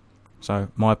nervous. So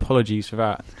my apologies for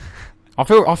that. I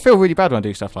feel really bad when I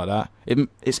do stuff like that.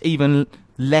 It's even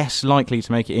less likely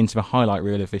to make it into the highlight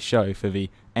reel of this show for the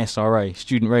SRA,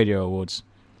 Student Radio Awards.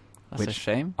 That's a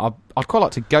shame. I'd quite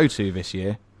like to go to this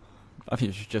year. I think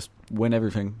you should just win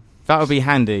everything. That would be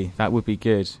handy. That would be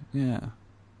good. Yeah.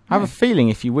 I have a feeling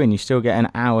if you win, you still get an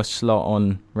hour slot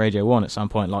on Radio 1 at some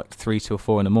point, like 3 till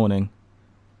 4 in the morning,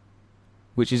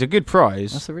 which is a good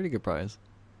prize. That's a really good prize.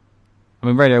 I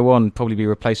mean, Radio 1 probably be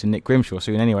replacing Nick Grimshaw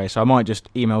soon anyway, so I might just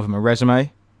email them a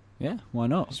resume. Yeah, why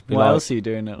not? What else are you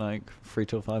doing at like 3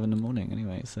 till 5 in the morning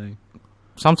anyway? So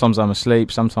sometimes I'm asleep,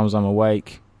 sometimes I'm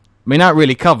awake. I mean, that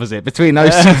really covers it. Between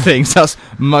those two things, that's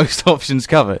most options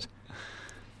covered.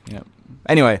 Yeah.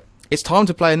 Anyway, it's time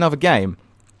to play another game.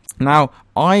 Now,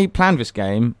 I planned this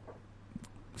game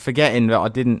forgetting that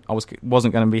I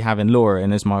wasn't going to be having Laura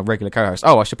in as my regular co-host.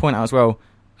 Oh, I should point out as well,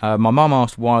 my mum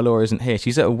asked why Laura isn't here.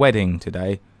 She's at a wedding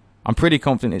today. I'm pretty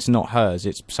confident it's not hers,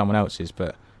 it's someone else's,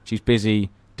 but she's busy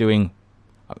doing...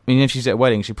 I mean, if she's at a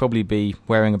wedding, she'd probably be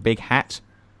wearing a big hat.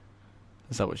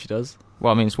 Is that what she does?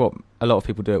 Well, I mean, it's what a lot of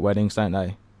people do at weddings, don't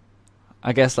they?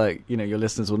 I guess, like, you know, your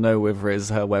listeners will know whether it's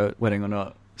her wedding or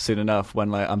not soon enough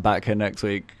when, like, I'm back here next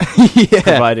week Yeah.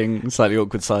 providing slightly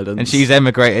awkward silence. And she's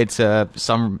emigrated to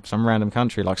some random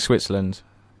country like Switzerland.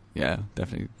 Yeah,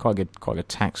 definitely. Quite good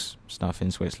tax stuff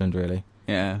in Switzerland, really.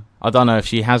 Yeah. I don't know if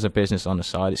she has a business on the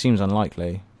side. It seems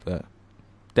unlikely, but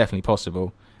definitely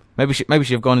possible. Maybe she'd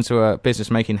have gone into a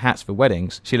business making hats for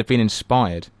weddings. She'd have been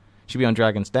inspired. She'd be on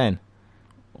Dragon's Den.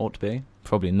 Ought to be.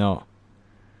 Probably not.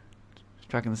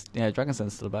 Dragon's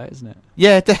Den's still about, isn't it?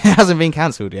 Yeah, it hasn't been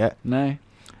cancelled yet. No.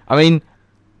 I mean,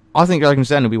 I think Dragon's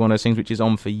Den will be one of those things which is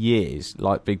on for years,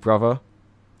 like Big Brother.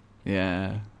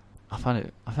 Yeah. I found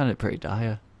it pretty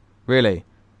dire. Really?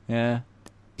 Yeah.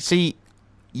 See,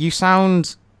 you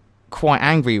sound quite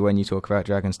angry when you talk about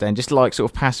Dragon's Den, just like sort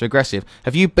of passive aggressive.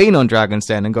 Have you been on Dragon's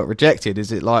Den and got rejected?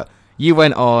 Is it like you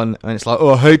went on and it's like,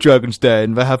 oh, I hate Dragon's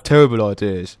Den, they have terrible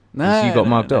ideas? No, so you got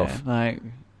mugged off. Like,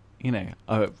 you know,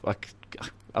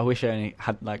 I wish I only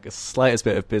had like a slightest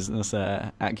bit of business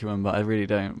acumen, but I really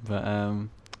don't. But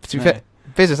to be fair,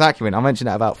 business acumen, I mentioned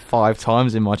that about 5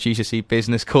 times in my GCSE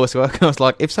business coursework, and I was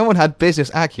like, if someone had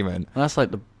business acumen, well, that's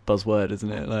like the buzzword,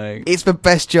 isn't it? Like, it's the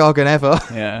best jargon ever.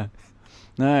 Yeah.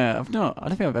 No, I've not. I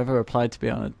don't think I've ever applied to be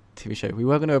on a TV show. We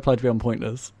were going to apply to be on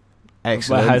Pointless.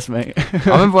 Excellent. My housemate.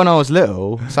 I remember when I was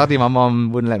little, sadly my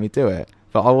mum wouldn't let me do it,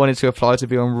 but I wanted to apply to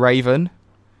be on Raven.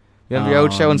 You remember the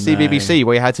old show on CBBC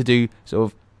where you had to do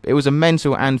sort of, it was a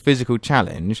mental and physical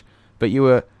challenge, but you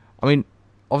were, I mean,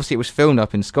 obviously it was filmed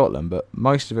up in Scotland, but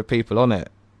most of the people on it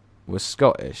were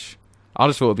Scottish. I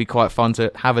just thought it would be quite fun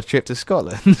to have a trip to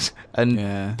Scotland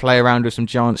and play around with some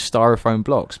giant styrofoam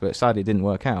blocks, but sadly it didn't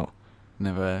work out.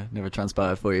 Never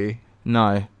transpired for you.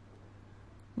 No.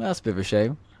 Well, that's a bit of a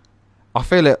shame. I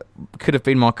feel it could have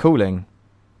been my calling.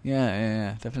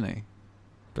 Yeah, definitely.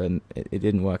 But it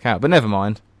didn't work out. But never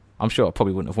mind. I'm sure I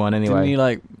probably wouldn't have won anyway. Didn't you,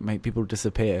 like, make people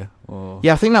disappear? Or...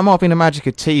 Yeah, I think that might have been the magic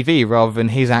of TV rather than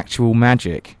his actual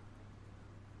magic.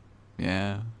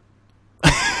 Yeah.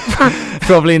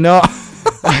 Probably not.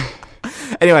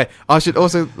 Anyway, I should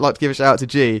also like to give a shout out to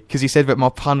G, because he said that my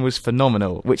pun was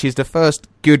phenomenal, which is the first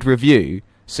good review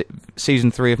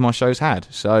season 3 of my show's had.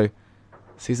 So,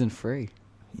 Season 3?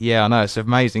 Yeah, I know, it's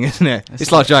amazing, isn't it?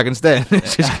 It's like Dragon's Den. It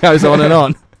just goes on and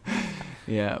on.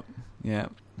 Yeah. No,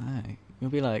 you'll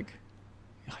be like,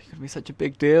 oh, you're going to be such a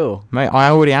big deal. Mate, I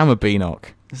already am a Beanock.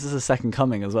 This is a second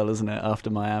coming as well, isn't it? After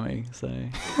Miami, so.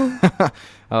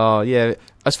 Oh yeah.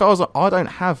 As far as I don't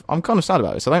have, I'm kind of sad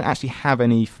about this. I don't actually have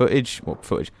any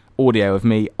audio of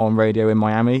me on radio in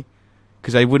Miami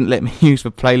because they wouldn't let me use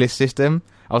the playlist system.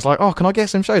 I was like, oh, can I get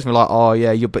some shows? And they're like, oh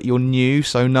yeah, you're new,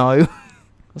 so no.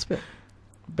 That's a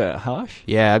bit harsh.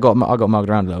 Yeah, I got mugged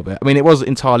around a little bit. I mean, it was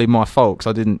entirely my fault because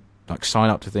I didn't like sign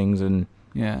up to things and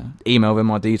email them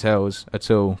my details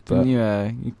at all. But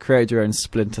you created your own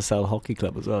Splinter Cell hockey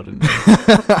club as well, didn't you?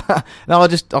 No,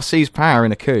 I seized power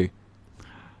in a coup.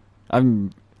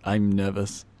 I'm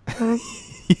nervous. Yeah.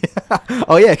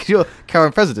 Oh yeah, because you're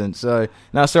current president, so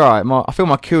no, it's all right. I feel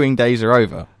my cooing days are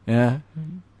over. Yeah.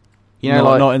 You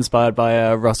know, not inspired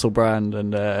by Russell Brand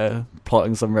and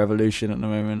plotting some revolution at the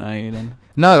moment, are you then?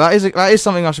 No, that is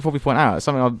something I should probably point out. It's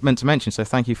something I meant to mention, so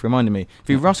thank you for reminding me.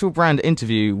 The Russell Brand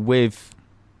interview with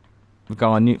the guy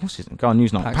on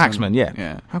Newsnight, Paxman,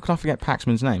 yeah. How could I forget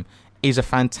Paxman's name? Is a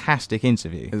fantastic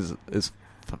interview. It's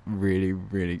really,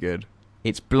 really good.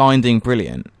 It's blinding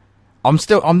brilliant. I'm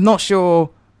not sure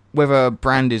whether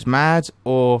Brand is mad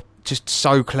or just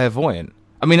so clairvoyant.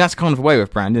 I mean, that's kind of a way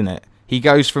with Brand, isn't it? He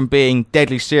goes from being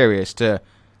deadly serious to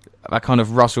that kind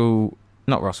of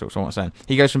not Russell, that's what I'm saying.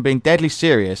 He goes from being deadly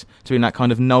serious to being that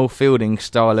kind of Noel Fielding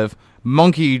style of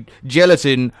monkey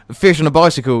gelatin fish on a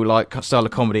bicycle like style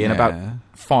of comedy in about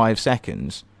 5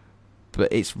 seconds.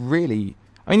 But it's really,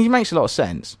 I mean, he makes a lot of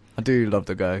sense. I do love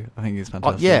the guy. I think he's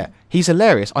fantastic. Yeah, he's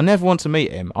hilarious. I never want to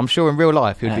meet him. I'm sure in real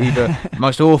life he'd be the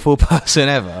most awful person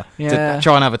ever to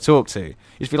try and have a talk to.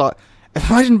 He'd be like,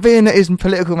 imagine being at his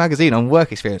political magazine on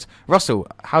work experience. Russell,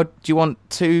 how do you want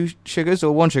 2 sugars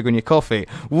or 1 sugar in your coffee?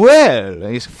 Well,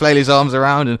 and he'd flail his arms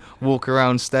around and walk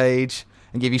around stage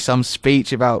and give you some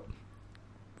speech about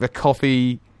the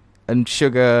coffee and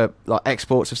sugar like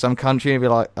exports of some country, and be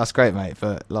like, "That's great, mate,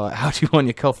 but like, how do you want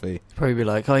your coffee?" Probably be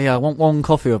like, "Oh yeah, I want 1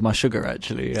 coffee with my sugar,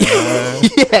 actually." Yeah,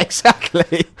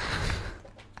 exactly.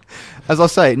 As I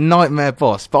say, nightmare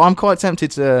boss. But I'm quite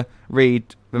tempted to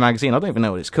read the magazine. I don't even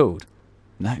know what it's called.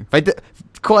 No.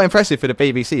 Quite impressive for the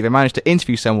BBC. They managed to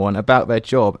interview someone about their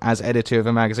job as editor of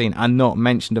a magazine and not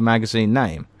mention the magazine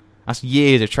name. That's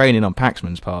years of training on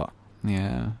Paxman's part.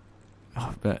 Yeah.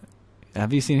 Oh, but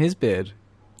have you seen his beard?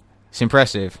 It's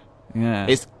impressive. Yeah.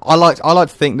 I like to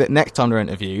think that next time they're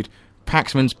interviewed,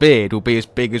 Paxman's beard will be as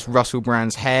big as Russell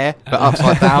Brand's hair, but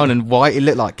upside down and white. He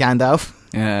looked like Gandalf.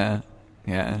 Yeah.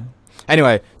 Yeah.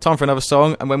 Anyway, time for another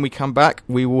song, and when we come back,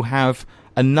 we will have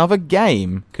another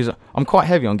game, because I'm quite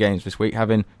heavy on games this week,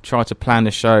 having tried to plan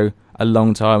the show a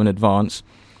long time in advance.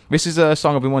 This is a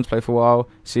song I've been wanting to play for a while.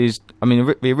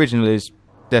 The original is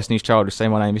Destiny's Child with Say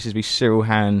My Name. This is the Cyril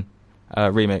Han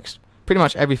remix. Pretty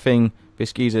much everything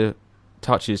this geezer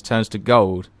touches turns to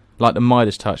gold, like the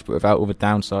Midas touch, but without all the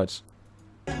downsides.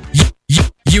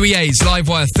 UEA's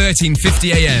Livewire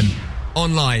 1350 AM.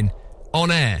 Online, on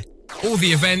air. All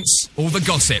the events, all the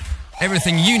gossip.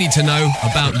 Everything you need to know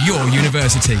about your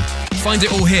university. Find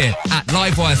it all here at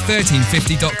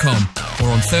livewire1350.com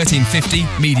or on 1350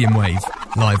 medium wave.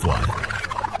 Livewire.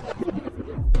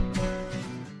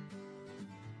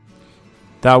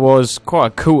 That was quite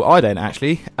a cool ident,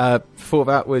 actually. Before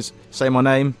that was Say My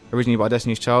Name, originally by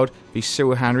Destiny's Child, the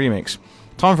Cyril Han remix.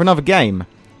 Time for another game.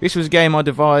 This was a game I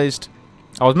devised.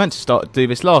 I was meant to do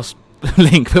this last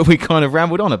link, but we kind of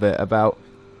rambled on a bit about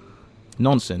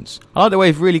nonsense. I like the way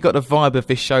we've really got the vibe of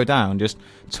this show down, just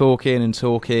talking and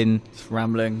talking. Just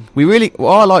rambling. What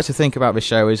I like to think about this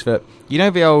show is that, you know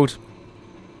the old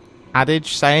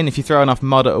adage saying, if you throw enough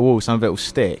mud at a wall, some of it will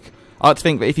stick? I like to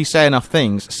think that if you say enough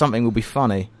things, something will be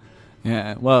funny.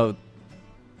 Yeah, well,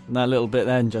 that little bit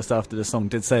then, just after the song,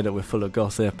 did say that we're full of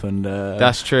gossip and...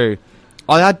 That's true.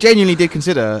 I genuinely did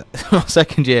consider, our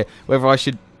second year, whether I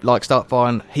should start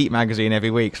buying Heat magazine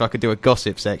every week so I could do a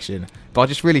gossip section. But I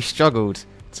just really struggled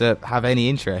to have any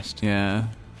interest. Yeah.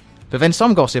 But then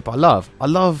some gossip I love. I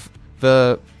love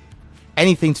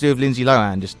anything to do with Lindsay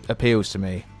Lohan just appeals to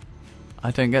me.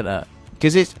 I don't get that.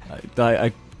 Because it's...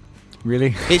 I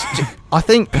really? I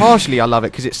think partially I love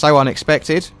it because it's so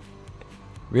unexpected.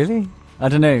 Really? I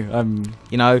don't know.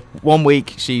 You know, one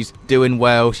week she's doing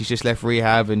well, she's just left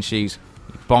rehab and she's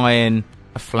buying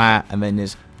a flat, and then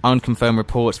there's unconfirmed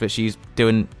reports that she's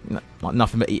doing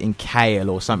nothing but eating kale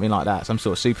or something like that, some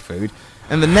sort of superfood.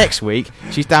 And the next week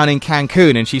she's down in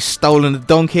Cancun and she's stolen a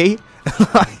donkey.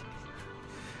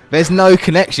 There's no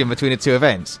connection between the two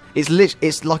events.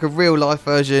 It's like a real life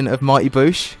version of Mighty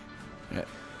Boosh.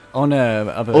 On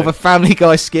or the Family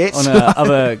Guy skits. On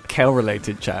other kale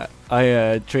related chat,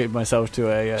 I treated myself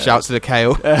to a shout to the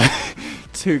kale.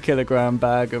 2-kilogram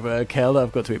bag of kale that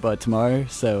I've got to eat by tomorrow.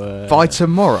 So By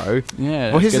tomorrow?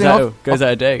 Yeah, Well, here's the goes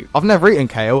out of date. I've never eaten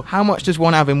kale. How much does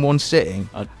one have in one sitting?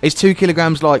 Is 2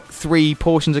 kilograms like 3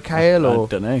 portions of kale? I Or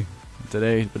don't know,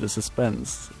 but the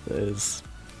suspense is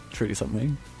truly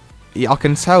something. Yeah, I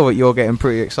can tell that you're getting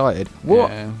pretty excited.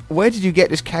 What? Yeah. Where did you get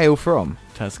this kale from?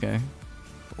 Tesco.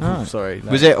 Oh. Sorry.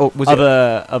 Was it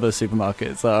other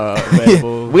supermarkets are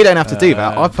available? We don't have to do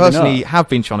that. I do personally not. have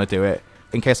been trying to do it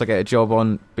in case I get a job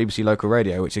on BBC local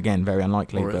radio, which again, very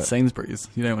unlikely. Or at But Sainsbury's.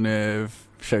 You don't want to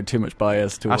show too much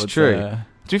bias towards. that's true. To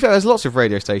be fair, there's lots of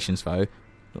radio stations though.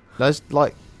 There's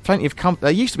like plenty of there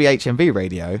used to be HMV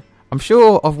radio. I'm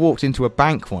sure I've walked into a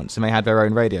bank once and they had their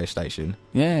own radio station.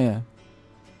 Yeah.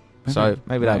 So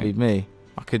maybe that'd be me.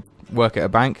 I could work at a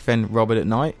bank, then rob it at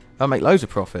night. I'll make loads of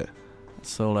profit.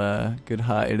 It's all good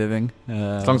hearty living.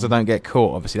 As long as I don't get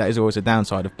caught, obviously. That is always a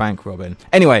downside of bank robbing.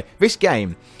 Anyway, this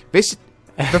game, the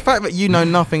fact that you know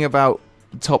nothing about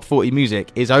top 40 music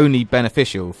is only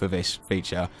beneficial for this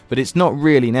feature, but it's not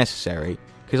really necessary,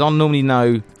 because I normally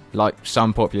know like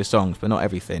some popular songs, but not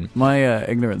everything. My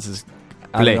ignorance is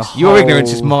Bliss. Your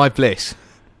ignorance is my bliss.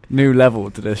 New level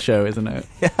to this show, isn't it?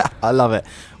 Yeah, I love it.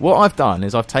 What I've done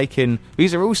is I've taken...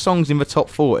 These are all songs in the top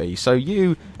 40, so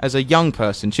you, as a young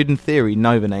person, should in theory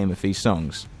know the name of these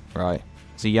songs, right?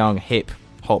 As a young,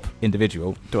 hip-hop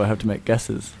individual. Do I have to make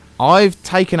guesses? I've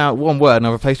taken out one word and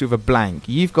I've replaced it with a blank.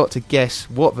 You've got to guess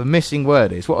what the missing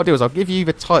word is. What I'll do is I'll give you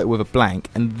the title with a blank,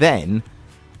 and then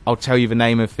I'll tell you the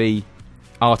name of the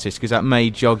artist, because that may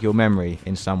jog your memory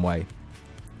in some way.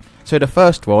 So the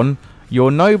first one... You're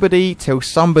nobody till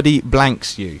somebody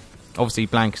blanks you. Obviously,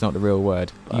 blank is not the real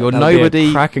word. You're That'd nobody. Be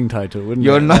a cracking title, wouldn't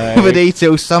you're it? nobody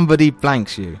till somebody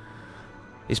blanks you.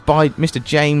 It's by Mr.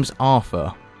 James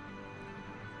Arthur.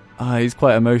 He's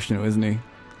quite emotional, isn't he?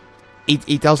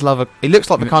 He does love a. He looks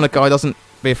like the kind of guy who doesn't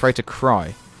be afraid to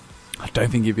cry. I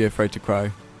don't think he'd be afraid to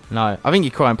cry. No, I think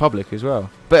you cry in public as well.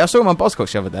 But I saw him on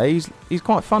Buzzcocks the other day. He's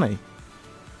quite funny.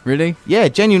 Really? Yeah,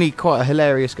 genuinely quite a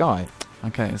hilarious guy.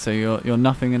 Okay, so you're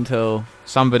nothing until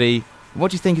somebody.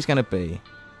 What do you think it's going to be?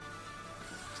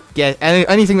 Yeah,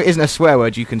 anything that isn't a swear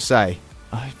word you can say.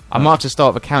 I might have to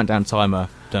start the countdown timer.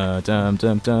 Right, I'm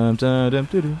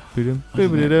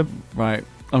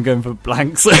going for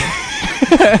blanks.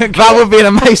 That would be an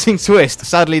amazing twist.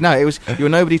 Sadly, no. It was you're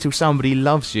nobody till somebody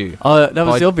loves you. That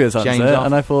was the obvious James answer, Arthur.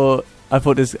 and I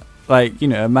thought this. Like,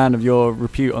 a man of your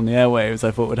repute on the airwaves,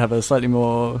 I thought would have a slightly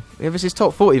more... If this is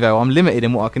top 40, though, I'm limited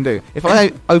in what I can do. If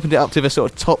I opened it up to the sort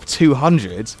of top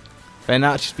 200, then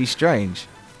that'd just be strange.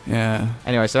 Yeah.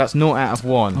 Anyway, so that's 0 out of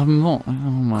 1. I'm not... Oh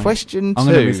my... Question 2. I'm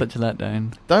going to be such a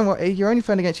letdown. Don't worry, you're only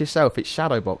playing against yourself. It's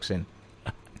shadow boxing.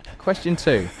 Question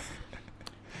 2.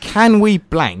 Can we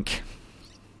blank?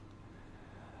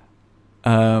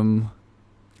 It's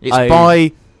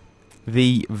by...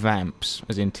 The Vamps,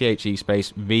 as in THE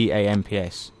space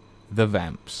VAMPS. The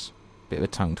Vamps. Bit of a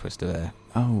tongue twister there.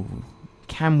 Oh.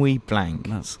 Can we blank?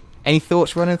 That's... Any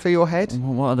thoughts running through your head?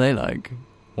 What are they like?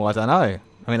 Well, I don't know.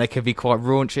 I mean, they could be quite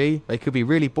raunchy. They could be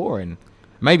really boring.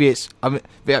 Maybe it's... I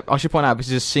should point out, this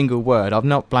is a single word. I've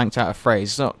not blanked out a phrase.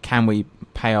 It's not, can we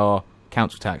pay our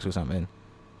council tax or something?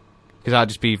 Because that'd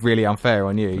just be really unfair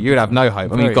on you. You would have no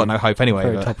hope. I mean, you've got no hope anyway.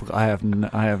 Very topical. I have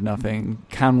nothing.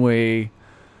 Can we...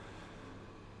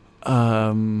 I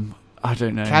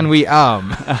don't know. Can we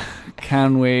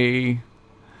Can we?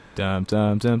 Dum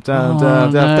dum dum dum Oh,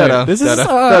 dum no. dum. This is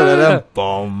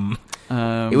bomb.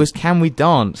 It It was Can We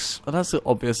Dance? Oh, that's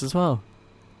obvious as well.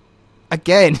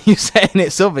 Again, you're saying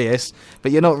it's obvious,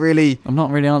 but you're not really. I'm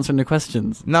not really answering the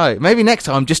questions. No, maybe next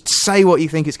time just say what you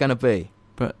think it's going to be.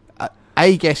 But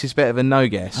a guess is better than no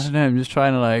guess. I don't know. I'm just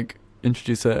trying to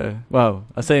introduce a. Well,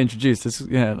 I say introduce. This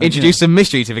Introduce some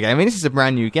mystery to the game. I mean, this is a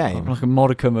brand new game. Like a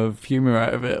modicum of humour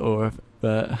out of it,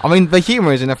 but. I mean, the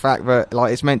humour is in the fact that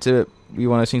it's meant to be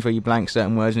one of those things where you blank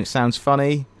certain words and it sounds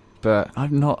funny, but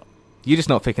I'm not. You're just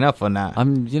not picking up on that.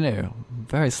 I'm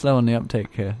very slow on the uptake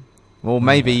here. Well,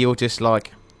 maybe you're just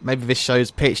maybe this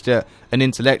show's pitched at an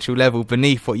intellectual level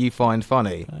beneath what you find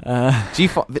funny. Do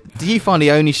you find the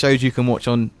only shows you can watch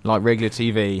on regular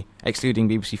TV, excluding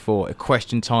BBC4, are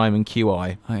Question Time and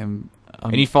QI? And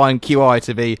you find QI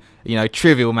to be,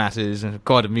 trivial matters and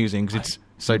quite amusing because it's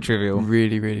so trivial.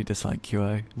 Really, really dislike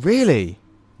QI. Really?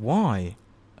 Why?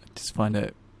 I just find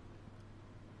it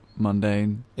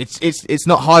mundane. It's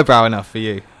not highbrow enough for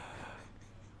you.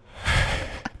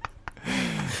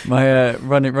 My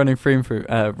running theme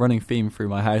through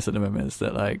my house at the moment is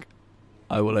that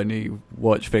I will only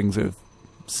watch things with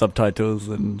subtitles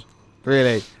and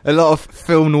really a lot of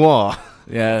film noir.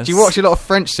 Yeah. Do you watch a lot of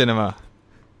French cinema?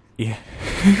 Yeah.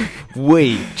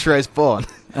 Oui, très bon.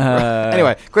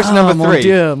 Anyway, question number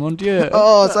 3. Mon Dieu.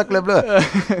 Oh, sacre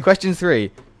bleu. Question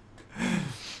 3.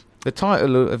 The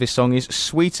title of this song is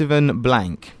Sweeter Than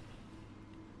Blank.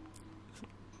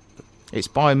 It's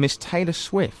by Miss Taylor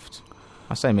Swift.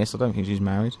 I say Miss, I don't think she's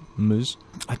married. Ms.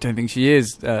 I don't think she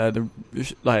is.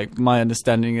 My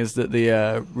understanding is that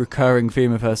the recurring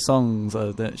theme of her songs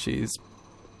are that she's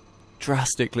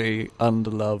drastically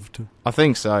underloved. I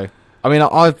think so. I mean,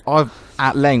 I've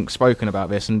at length spoken about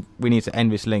this, and we need to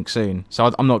end this link soon.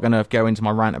 So I'm not going to go into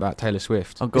my rant about Taylor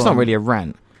Swift. Oh, it's not really a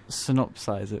rant.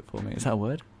 Synopsize it for me. Is that a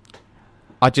word?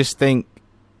 I just think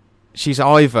she's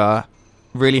either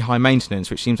really high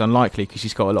maintenance, which seems unlikely because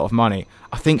she's got a lot of money.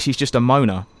 I think she's just a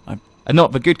moaner. And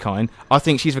not the good kind. I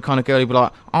think she's the kind of girl who'd be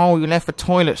like, oh, you left the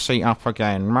toilet seat up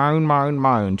again. Moan, moan,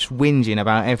 moan. Just whinging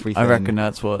about everything. I reckon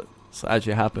that's what's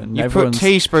actually happened. You put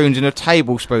teaspoons in a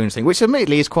tablespoon thing, which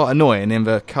admittedly is quite annoying in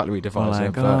the cutlery device.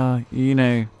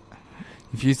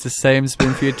 You've used the same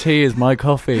spoon for your tea as my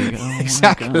coffee. Oh,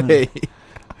 exactly.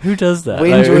 Who does that?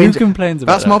 Who complains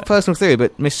about that? That's my personal theory,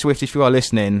 but Miss Swift, if you are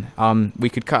listening, we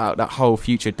could cut out that whole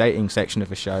future dating section of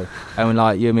the show,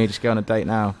 and you and me just go on a date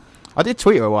now. I did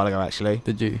tweet her a while ago, actually.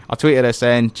 Did you? I tweeted her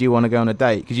saying, do you want to go on a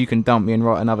date? Because you can dump me and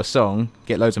write another song,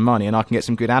 get loads of money, and I can get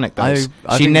some good anecdotes.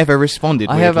 She never responded,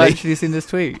 weirdly. I have actually seen this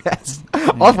tweet. Yes.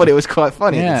 Yeah. I thought it was quite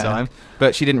funny at the time,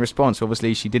 but she didn't respond, so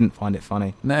obviously she didn't find it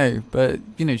funny. No, but,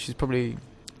 she's probably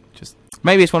just...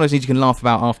 Maybe it's one of those things you can laugh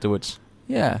about afterwards.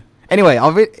 Yeah. Anyway,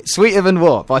 Sweeter Than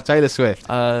What by Taylor Swift?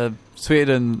 Sweeter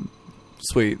Than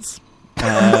Sweets.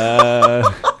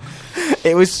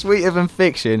 It was Sweeter Than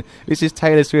Fiction. This is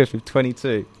Taylor Swift with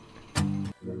 22.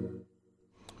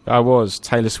 That was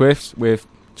Taylor Swift with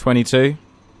 22.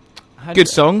 Good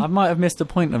song. I might have missed the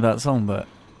point of that song, but...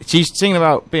 She's singing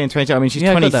about being 22. I mean, she's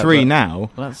 23 now.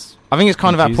 Well, I think it's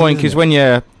kind of that point, because when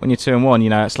you're 2 and 1,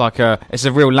 it's like it's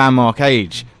a real landmark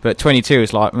age. But 22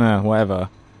 is like, whatever.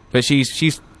 But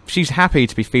she's happy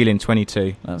to be feeling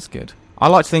 22. That's good. I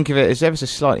like to think of it as ever so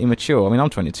slightly mature. I mean,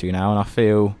 I'm 22 now, and I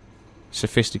feel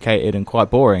sophisticated and quite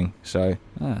boring. So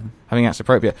I think that's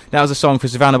appropriate. That was a song for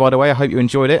Savannah, by the way. I hope you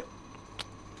enjoyed it.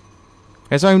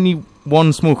 There's only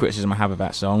one small criticism I have of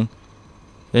that song.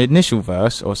 The initial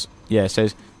verse, it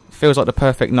says, feels like the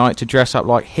perfect night to dress up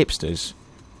like hipsters.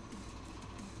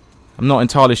 I'm not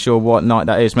entirely sure what night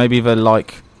that is. Maybe the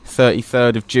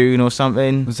 33rd of June or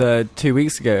something. It was 2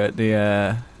 weeks ago at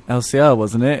the LCR,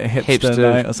 wasn't it? A hipster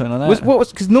night or something like that.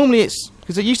 Because normally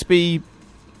because it used to be,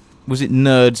 was it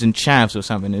nerds and chavs or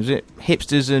something? Was it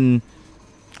hipsters and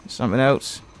something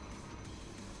else?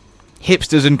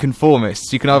 Hipsters and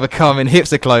conformists. You can either come in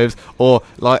hipster clothes or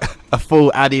a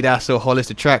full Adidas or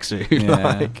Hollister tracksuit.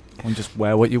 Yeah. And just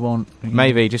wear what you want.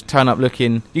 Maybe just turn up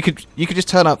looking. You could just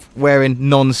turn up wearing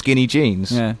non-skinny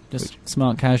jeans. Yeah, just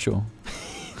smart casual.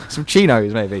 Some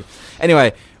chinos, maybe.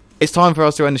 Anyway, it's time for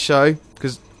us to end the show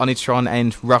because I need to try and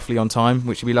end roughly on time,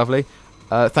 which would be lovely.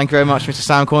 Thank you very much, Mr.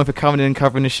 Sam Coyne, for coming in and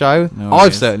covering the show. No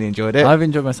I've certainly enjoyed it. I've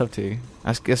enjoyed myself too.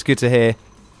 That's good to hear.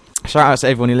 Shout out to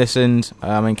everyone who listened.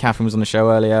 Kathryn was on the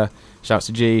show earlier. Shouts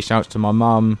to G. Shouts to my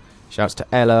mum. Shouts to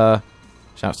Ella.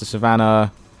 Shouts to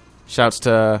Savannah. Shouts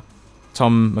to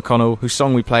Tom McConnell, whose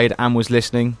song we played and was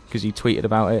listening because he tweeted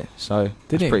about it. So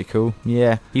that's pretty cool.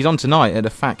 Yeah, he's on tonight at the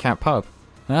Fat Cat Pub.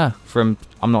 From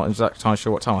I'm not exactly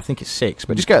sure what time. I think it's 6.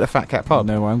 But just go to the Fat Cat Pub.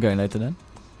 I know where I'm going later then.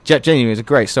 Genuinely, it's a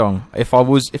great song. If I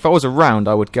was around,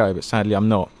 I would go, but sadly, I'm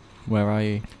not. Where are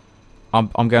you? I'm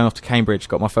going off to Cambridge.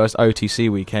 Got my first OTC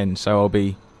weekend, so I'll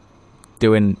be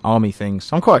doing army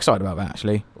things. I'm quite excited about that,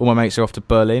 actually. All my mates are off to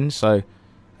Berlin, so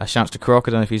shouts to Croc.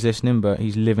 I don't know if he's listening, but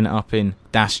he's living it up in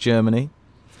Das, Germany.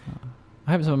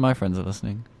 I hope some of my friends are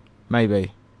listening.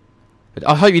 Maybe. But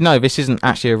I hope you know this isn't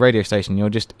actually a radio station. You're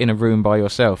just in a room by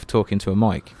yourself talking to a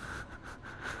mic.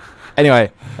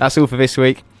 Anyway, that's all for this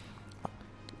week.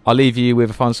 I'll leave you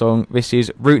with a fun song. This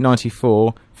is Route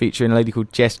 94, featuring a lady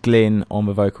called Jess Glynn on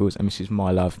the vocals, and this is My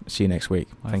Love. See you next week.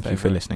 Thank you for listening.